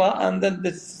nusra, and then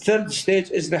the third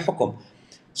stage is the hukum.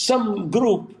 Some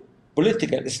group,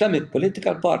 Islamic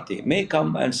political party, may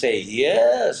come and say,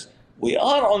 yes, we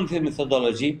are on the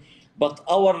methodology, but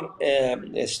our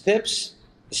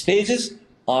stages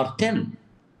are 10.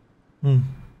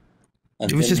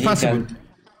 Which is possible.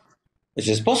 Which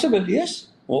is possible, yes.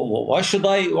 Why should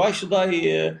I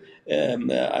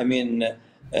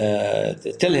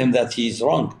tell him that he's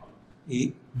wrong?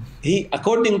 He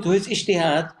according to his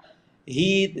ijtihad,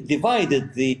 he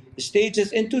divided the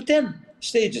stages into 10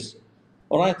 stages.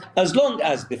 All right. As long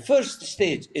as the first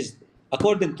stage is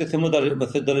according to the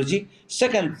methodology,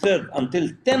 second, third, until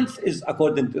 10th is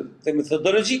according to the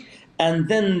methodology, and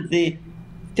then the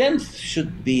 10th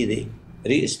should be the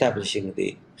re-establishing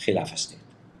the Khilafah state.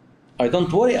 I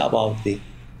don't worry about the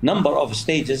number of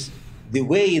stages, the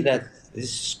way that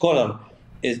this scholar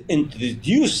is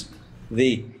introduced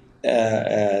the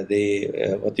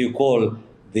what you call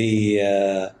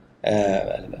the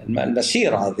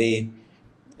Masira,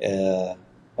 I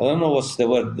don't know what's the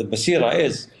word the Masira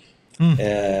is,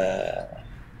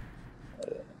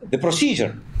 the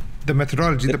procedure, the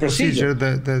methodology, the procedure,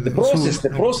 the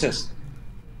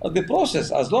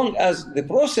process. As long as the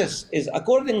process is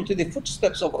according to the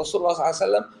footsteps of Rasulullah sallallahu alaihi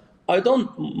wasallam, I don't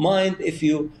mind if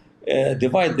you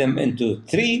divide them into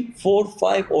 3, 4,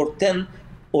 5, or 10,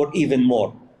 or even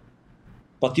more.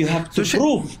 But you have to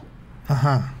prove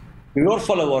to your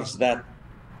followers that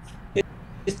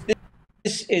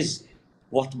this is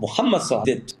what Muhammad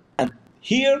did, and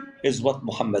here is what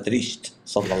Muhammad reached.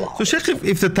 So, Sheikh,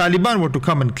 if the Taliban were to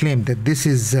come and claim that this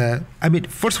is, I mean,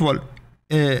 first of all,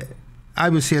 I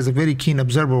would say as a very keen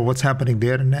observer of what's happening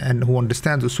there and who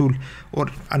understands usul or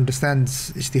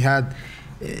understands ijtihad,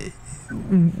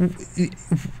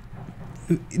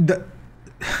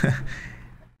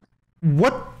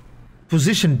 what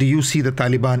position do you see the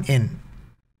Taliban in?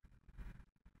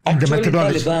 Actually, the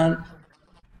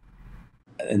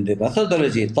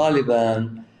methodology,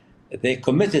 Taliban, they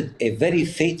committed a very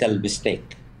fatal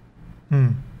mistake.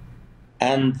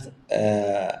 And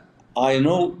I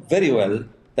know very well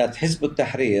that Hizb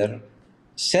ut-Tahrir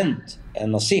sent a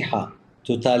nasiha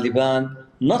to Taliban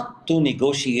not to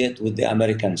negotiate with the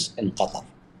Americans in Qatar.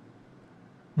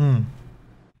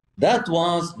 That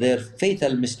was their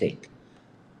fatal mistake.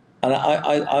 And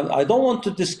I don't want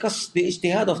to discuss the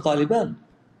ijtihad of Taliban.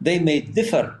 They may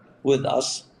differ with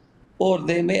us, or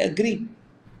they may agree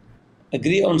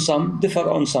on some, differ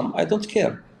on some. I don't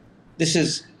care. This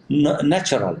is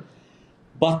natural.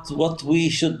 But what we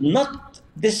should not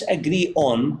disagree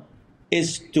on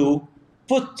is to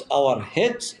put our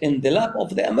heads in the lap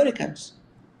of the Americans.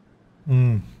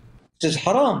 It is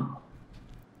haram.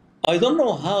 I don't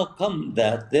know how come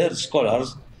that their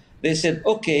scholars, they said,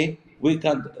 okay, we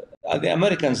can, the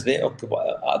Americans, they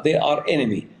are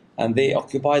enemy, and they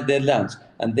occupied their lands,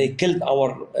 and they killed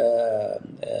our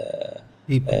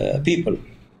people.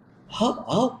 How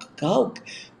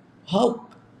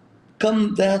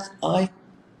come that I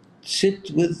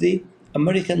sit with the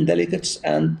American delegates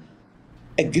and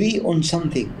agree on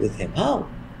something with him? How?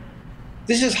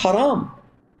 This is haram.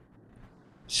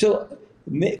 So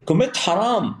commit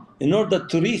haram in order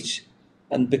to reach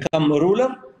and become a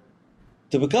ruler.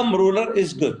 To become ruler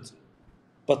is good,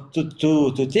 but to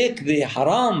take the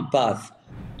haram path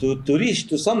to reach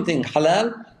to something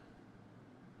halal,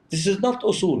 this is not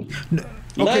usul. No.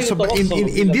 Okay, so but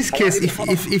in this case,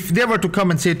 if they were to come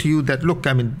and say to you that, look,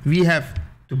 I mean, we have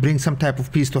to bring some type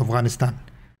of peace to Afghanistan.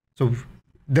 So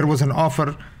there was an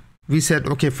offer. We said,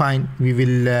 okay, fine, we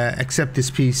will accept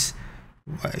this peace.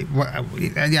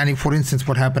 For instance,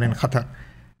 what happened in Qatar.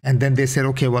 And then they said,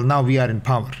 okay, well, now we are in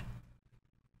power.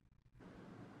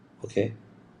 Okay,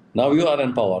 now you are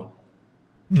in power.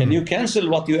 Can you cancel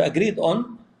what you agreed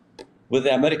on with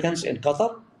the Americans in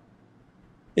Qatar?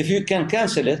 If you can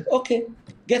cancel it, okay,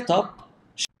 get up,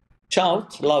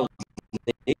 shout loudly,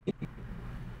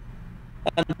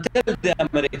 and tell the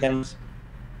Americans,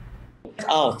 get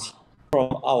out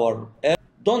from our area,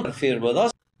 don't interfere with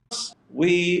us.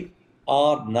 We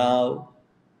are now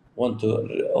want to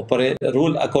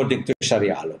rule according to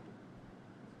Sharia law.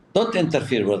 Don't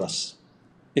interfere with us.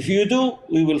 If you do,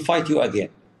 we will fight you again.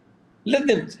 Let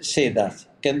them say that.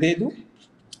 Can they do?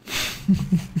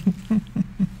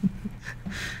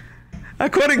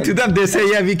 According to them, they say,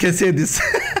 yeah, we can say this.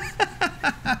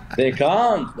 They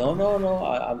can't. No.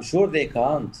 I'm sure they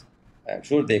can't. I'm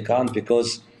sure they can't,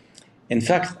 because, in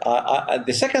fact,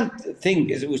 the second thing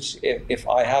is, which if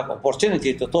I have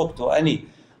opportunity to talk to any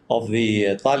of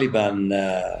the Taliban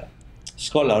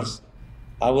scholars,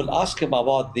 I will ask him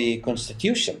about the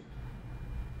constitution.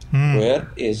 Where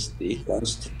is the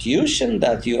constitution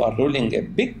that you are ruling a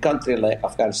big country like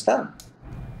Afghanistan?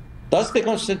 Does the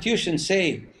constitution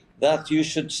say that you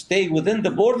should stay within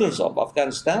the borders of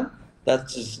Afghanistan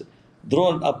that is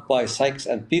drawn up by Sykes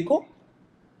and Picot?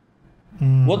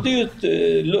 What do you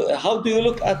how do you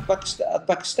look at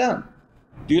Pakistan?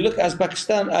 Do you look at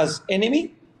Pakistan as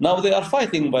enemy? Now they are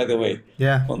fighting, by the way.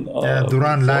 Yeah,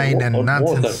 Duran line and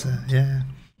nonsense. Yeah.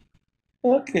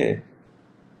 Okay.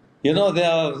 You know, there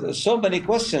are so many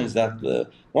questions that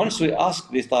once we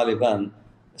ask the Taliban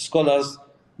scholars,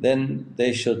 then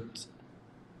they should,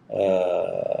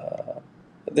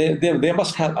 they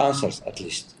must have answers at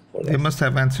least. For they must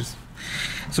have answers.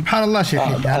 Subhanallah,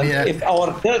 Shaykh. If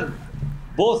our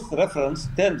both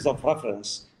terms of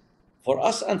reference for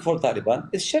us and for Taliban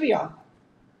is Sharia.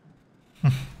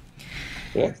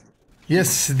 Correct?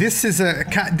 Yes, this is a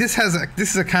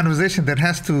conversation that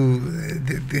has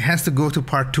to go to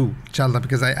part 2, inshallah,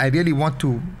 because I really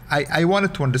I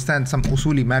wanted to understand some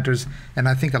usuli matters, and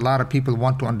I think a lot of people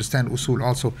want to understand usul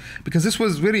also, because this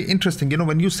was very interesting.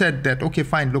 When you said that, okay,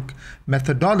 fine, look,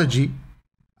 methodology,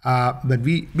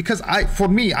 because for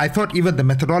me, I thought even the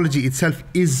methodology itself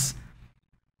is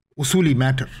usuli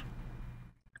matter.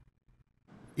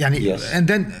 Yes. And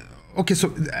then, okay,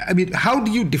 so I mean, how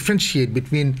do you differentiate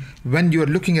between when you're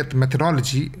looking at the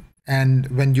methodology and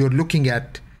when you're looking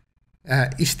at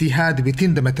ijtihad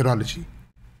within the methodology?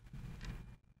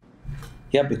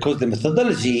 Yeah, because the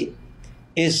methodology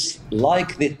is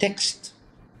like the text.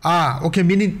 Okay,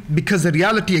 meaning because the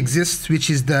reality exists, which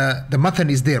is the matan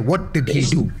is there. What did he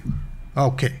do?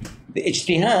 Okay. The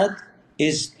ijtihad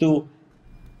is to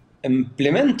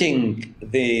implementing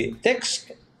the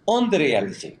text on the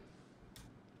reality.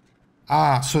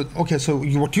 So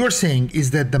what you're saying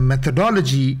is that the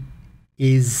methodology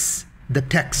is the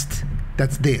text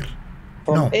that's there.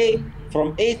 From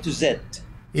A to Z.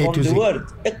 From the word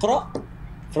iqra,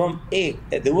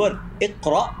 the word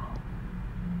iqra,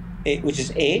 which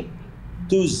is A,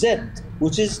 to Z,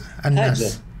 which is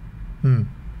Hajr.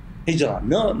 Hijrah.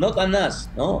 No, not Anas.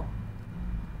 No.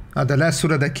 The last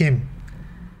surah that came.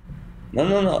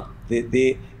 No.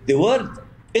 The word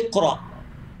iqra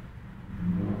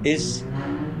is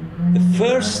the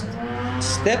first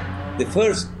step, the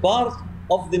first part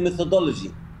of the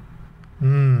methodology.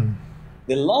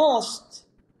 The last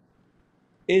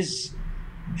is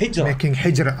hijrah. Making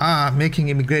hijrah, making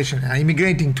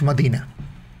immigrating to Medina.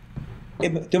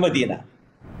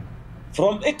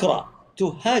 From Iqra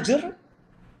to Hajr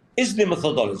is the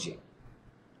methodology.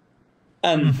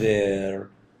 And there,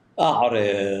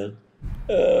 A'rid,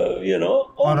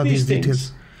 all of these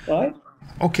things, right?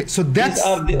 Okay, so that's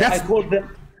I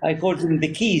call them the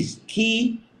keys.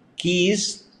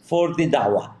 Keys for the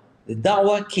da'wah. The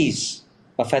da'wah keys.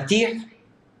 مفاتيح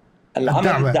العمل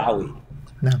الدعوي.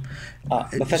 نعم.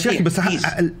 مفاتيح keys.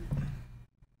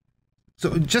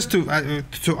 So just to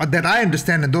that I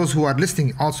understand, and those who are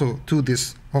listening also to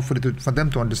this, hopefully for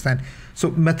them to understand. So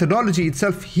methodology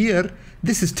itself here,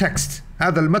 this is text.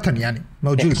 هذا المتن يعني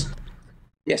موجود.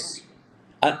 Yes.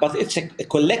 But it's a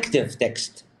collective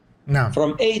text. Now,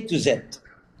 from A to Z,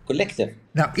 collective.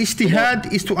 Now,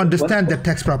 ijtihad is to understand the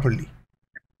text properly.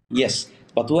 Yes,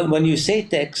 but when you say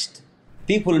text,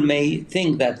 people may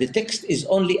think that the text is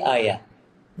only ayah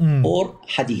or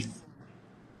hadith.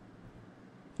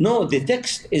 No, the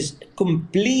text is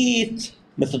complete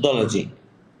methodology.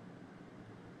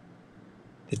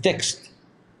 The text,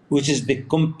 which is the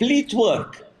complete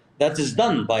work that is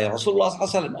done by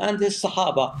Rasulullah and his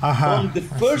Sahaba from the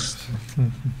first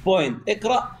point,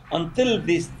 Iqra, until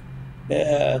this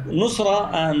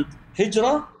Nusra and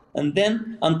Hijrah, and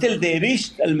then until they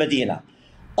reached Al-Madinah.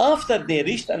 After they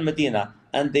reached Al-Madinah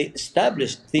and they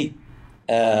established the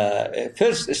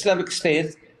first Islamic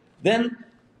state, then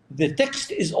the text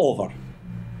is over.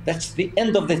 That's the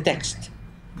end of the text.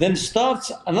 Then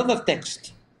starts another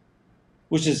text,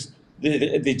 which is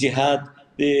the jihad,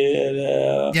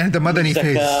 the Madani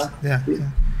phase.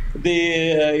 The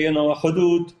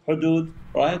hudud,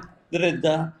 right? The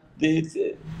ridda, the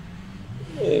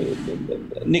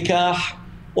nikah,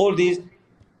 all these.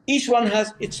 Each one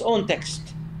has its own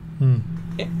text to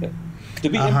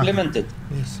be implemented.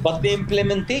 Yes. But the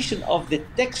implementation of the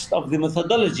text of the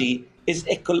methodology is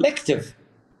a collective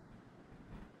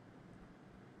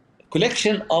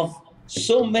collection of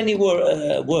so many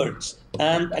words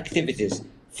and activities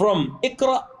from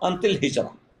Iqra until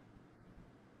Hijrah.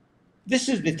 This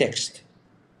is the text.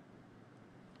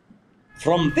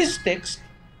 From this text,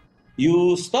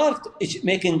 you start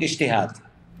making ijtihad.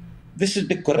 This is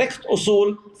the correct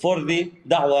usul for the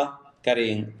da'wah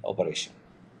carrying operation.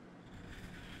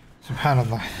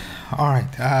 Subhanallah. All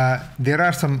right. There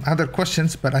are some other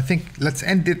questions, but I think let's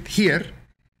end it here,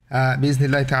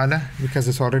 bi'iznillahi ta'ala, because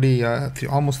it's already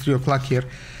almost 3 o'clock here.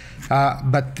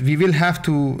 But we will have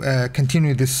to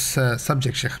continue this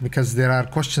subject, Sheikh, because there are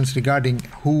questions regarding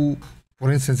who,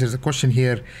 for instance, there's a question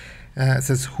here,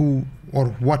 says who or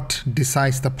what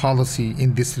decides the policy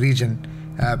in this region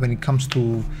when it comes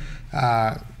to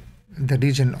the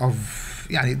region of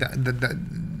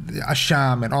the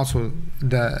Asham and also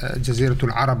the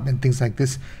Jaziratul Arab and things like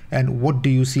this, and what do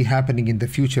you see happening in the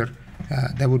future?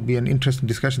 That would be an interesting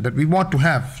discussion that we want to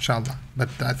have, inshallah. But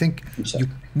I think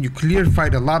you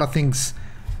clarified a lot of things,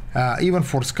 even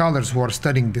for scholars who are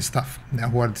studying this stuff,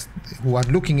 who are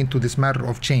looking into this matter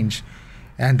of change,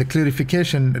 and the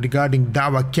clarification regarding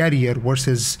da'wah carrier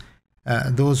versus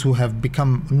those who have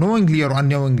become knowingly or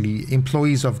unknowingly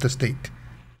employees of the state.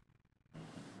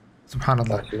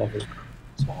 Subhanallah.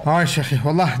 All right, Sheikh.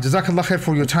 Wallah, Jazakallah khair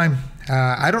for your time.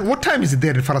 I don't. What time is it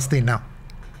there in Palestine now?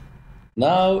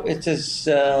 Now it is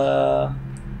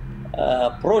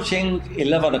approaching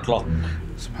 11 o'clock.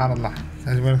 Subhanallah.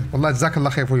 Wallah,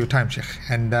 Jazakallah khair for your time, Sheikh.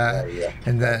 And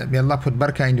may Allah put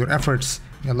barakah in your efforts.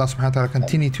 May Allah subhanahu wa ta'ala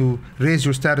continue to raise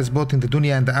your status both in the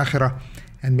dunya and the akhirah.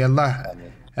 And may Allah,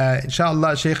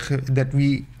 inshallah, Sheikh, that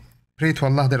we pray to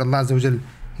Allah that Allah Azza wa Jal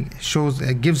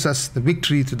gives us the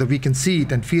victory so that we can see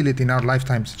it and feel it in our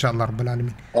lifetimes, inshallah Rabbil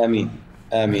Alameen. Ameen.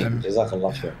 Ameen.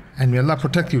 Jazakallah khair. And may Allah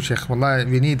protect you, Sheikh. Wallah,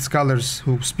 we need scholars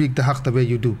who speak the haqq the way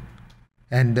you do.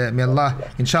 And may Allah,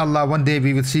 inshallah, one day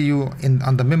we will see you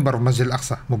on the member of Masjid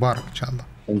Al-Aqsa. Mubarak, inshallah.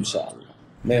 Inshallah.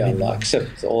 May Allah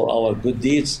accept all our good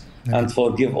deeds and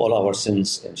forgive all our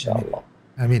sins, inshallah.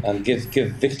 Ameen. And give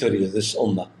victory to this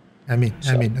ummah. Ameen.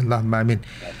 Ameen. Allahumma ameen.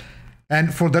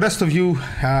 And for the rest of you,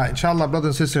 inshallah,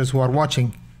 brothers and sisters who are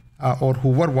watching or who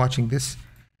were watching this,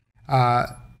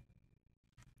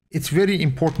 it's very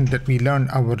important that we learn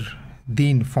our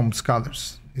deen from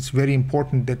scholars. It's very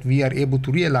important that we are able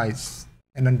to realize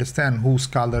and understand who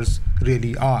scholars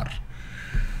really are.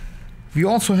 We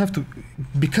also have to,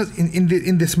 because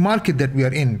in this market that we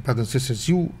are in, brothers and sisters,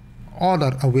 you all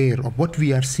are aware of what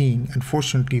we are seeing.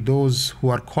 Unfortunately, those who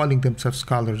are calling themselves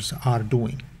scholars are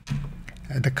doing.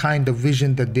 The kind of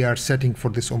vision that they are setting for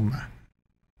this ummah.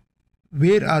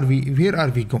 Where are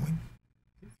we going?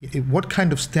 What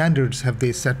kind of standards have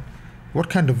they set? What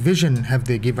kind of vision have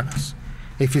they given us?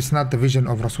 If it's not the vision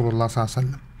of Rasulullah sallallahu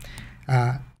alaihi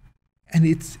wasallam. And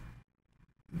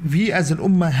we as an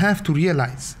ummah have to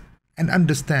realize and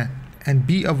understand and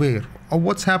be aware of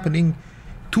what's happening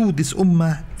to this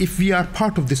ummah if we are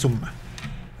part of this ummah.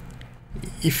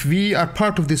 If we are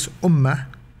part of this ummah,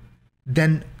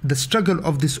 then the struggle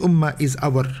of this ummah is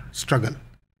our struggle.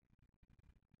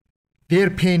 Their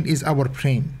pain is our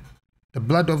pain. The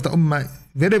blood of the ummah,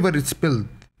 wherever it's spilled,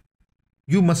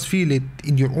 you must feel it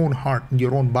in your own heart, in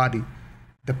your own body.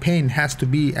 The pain has to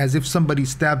be as if somebody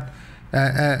stabbed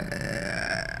a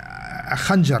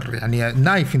khanjar, a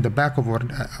knife in the back of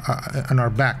on our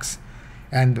backs.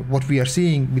 And what we are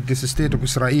seeing with this state of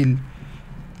Israel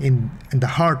in the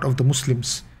heart of the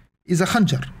Muslims is a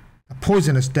khanjar, a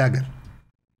poisonous dagger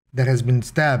that has been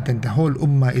stabbed, and the whole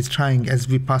ummah is trying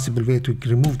every possible way to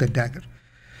remove that dagger.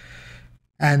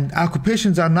 And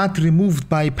occupations are not removed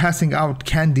by passing out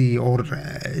candy or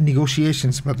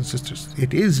negotiations, brothers and sisters.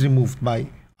 It is removed by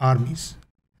armies,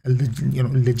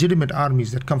 legitimate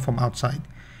armies that come from outside,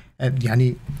 and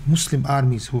Muslim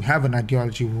armies who have an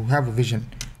ideology, who have a vision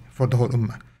for the whole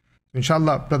ummah. So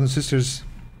inshallah, brothers and sisters,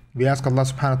 we ask Allah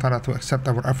subhanahu wa ta'ala to accept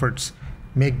our efforts,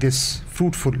 make this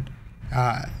fruitful,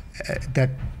 that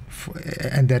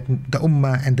the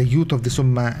ummah and the youth of this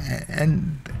ummah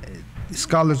and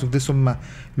scholars of this ummah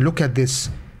look at this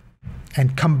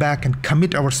and come back and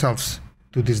commit ourselves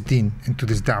to this deen and to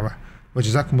this da'wah. Wa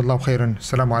jazakumullahu khairan.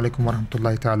 Assalamu alaikum wa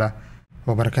rahmatullahi ta'ala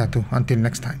wa barakatuh. Until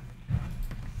next time.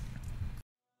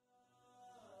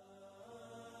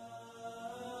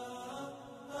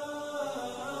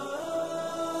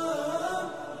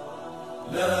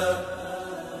 لا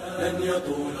لن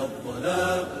يطول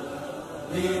الظلام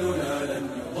ديننا لن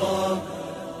يضام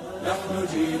نحن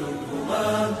جيل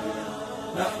همام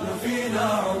نحن فينا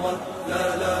عمر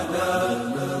لا لا لا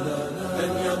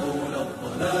لن يطول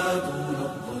الظلام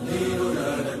ديننا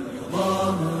لن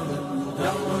يضام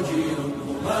نحن جيل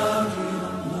همام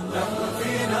نحن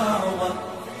فينا عمر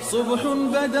صبح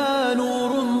بدا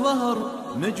نور ظهر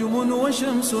نجم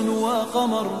وشمس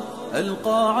وقمر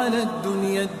ألقى على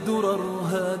الدنيا الدرر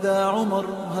هذا عمر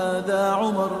هذا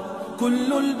عمر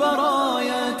كل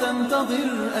البرايا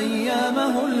تنتظر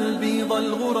أيامه البيض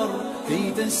الغرر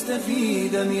كي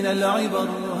تستفيد من العبر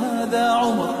هذا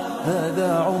عمر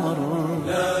هذا عمر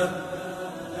لا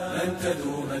لن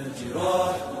تدوم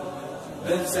الجراح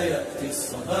بل سيأتي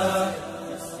الصباح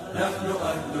نحن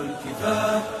أهل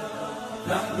الكفاح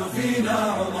نحن فينا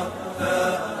عمر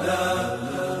لا لا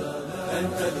لن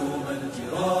تدوم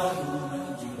الجراح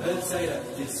بل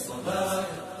سيأتي الصباح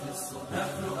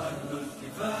نحن أهل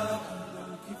الكفاح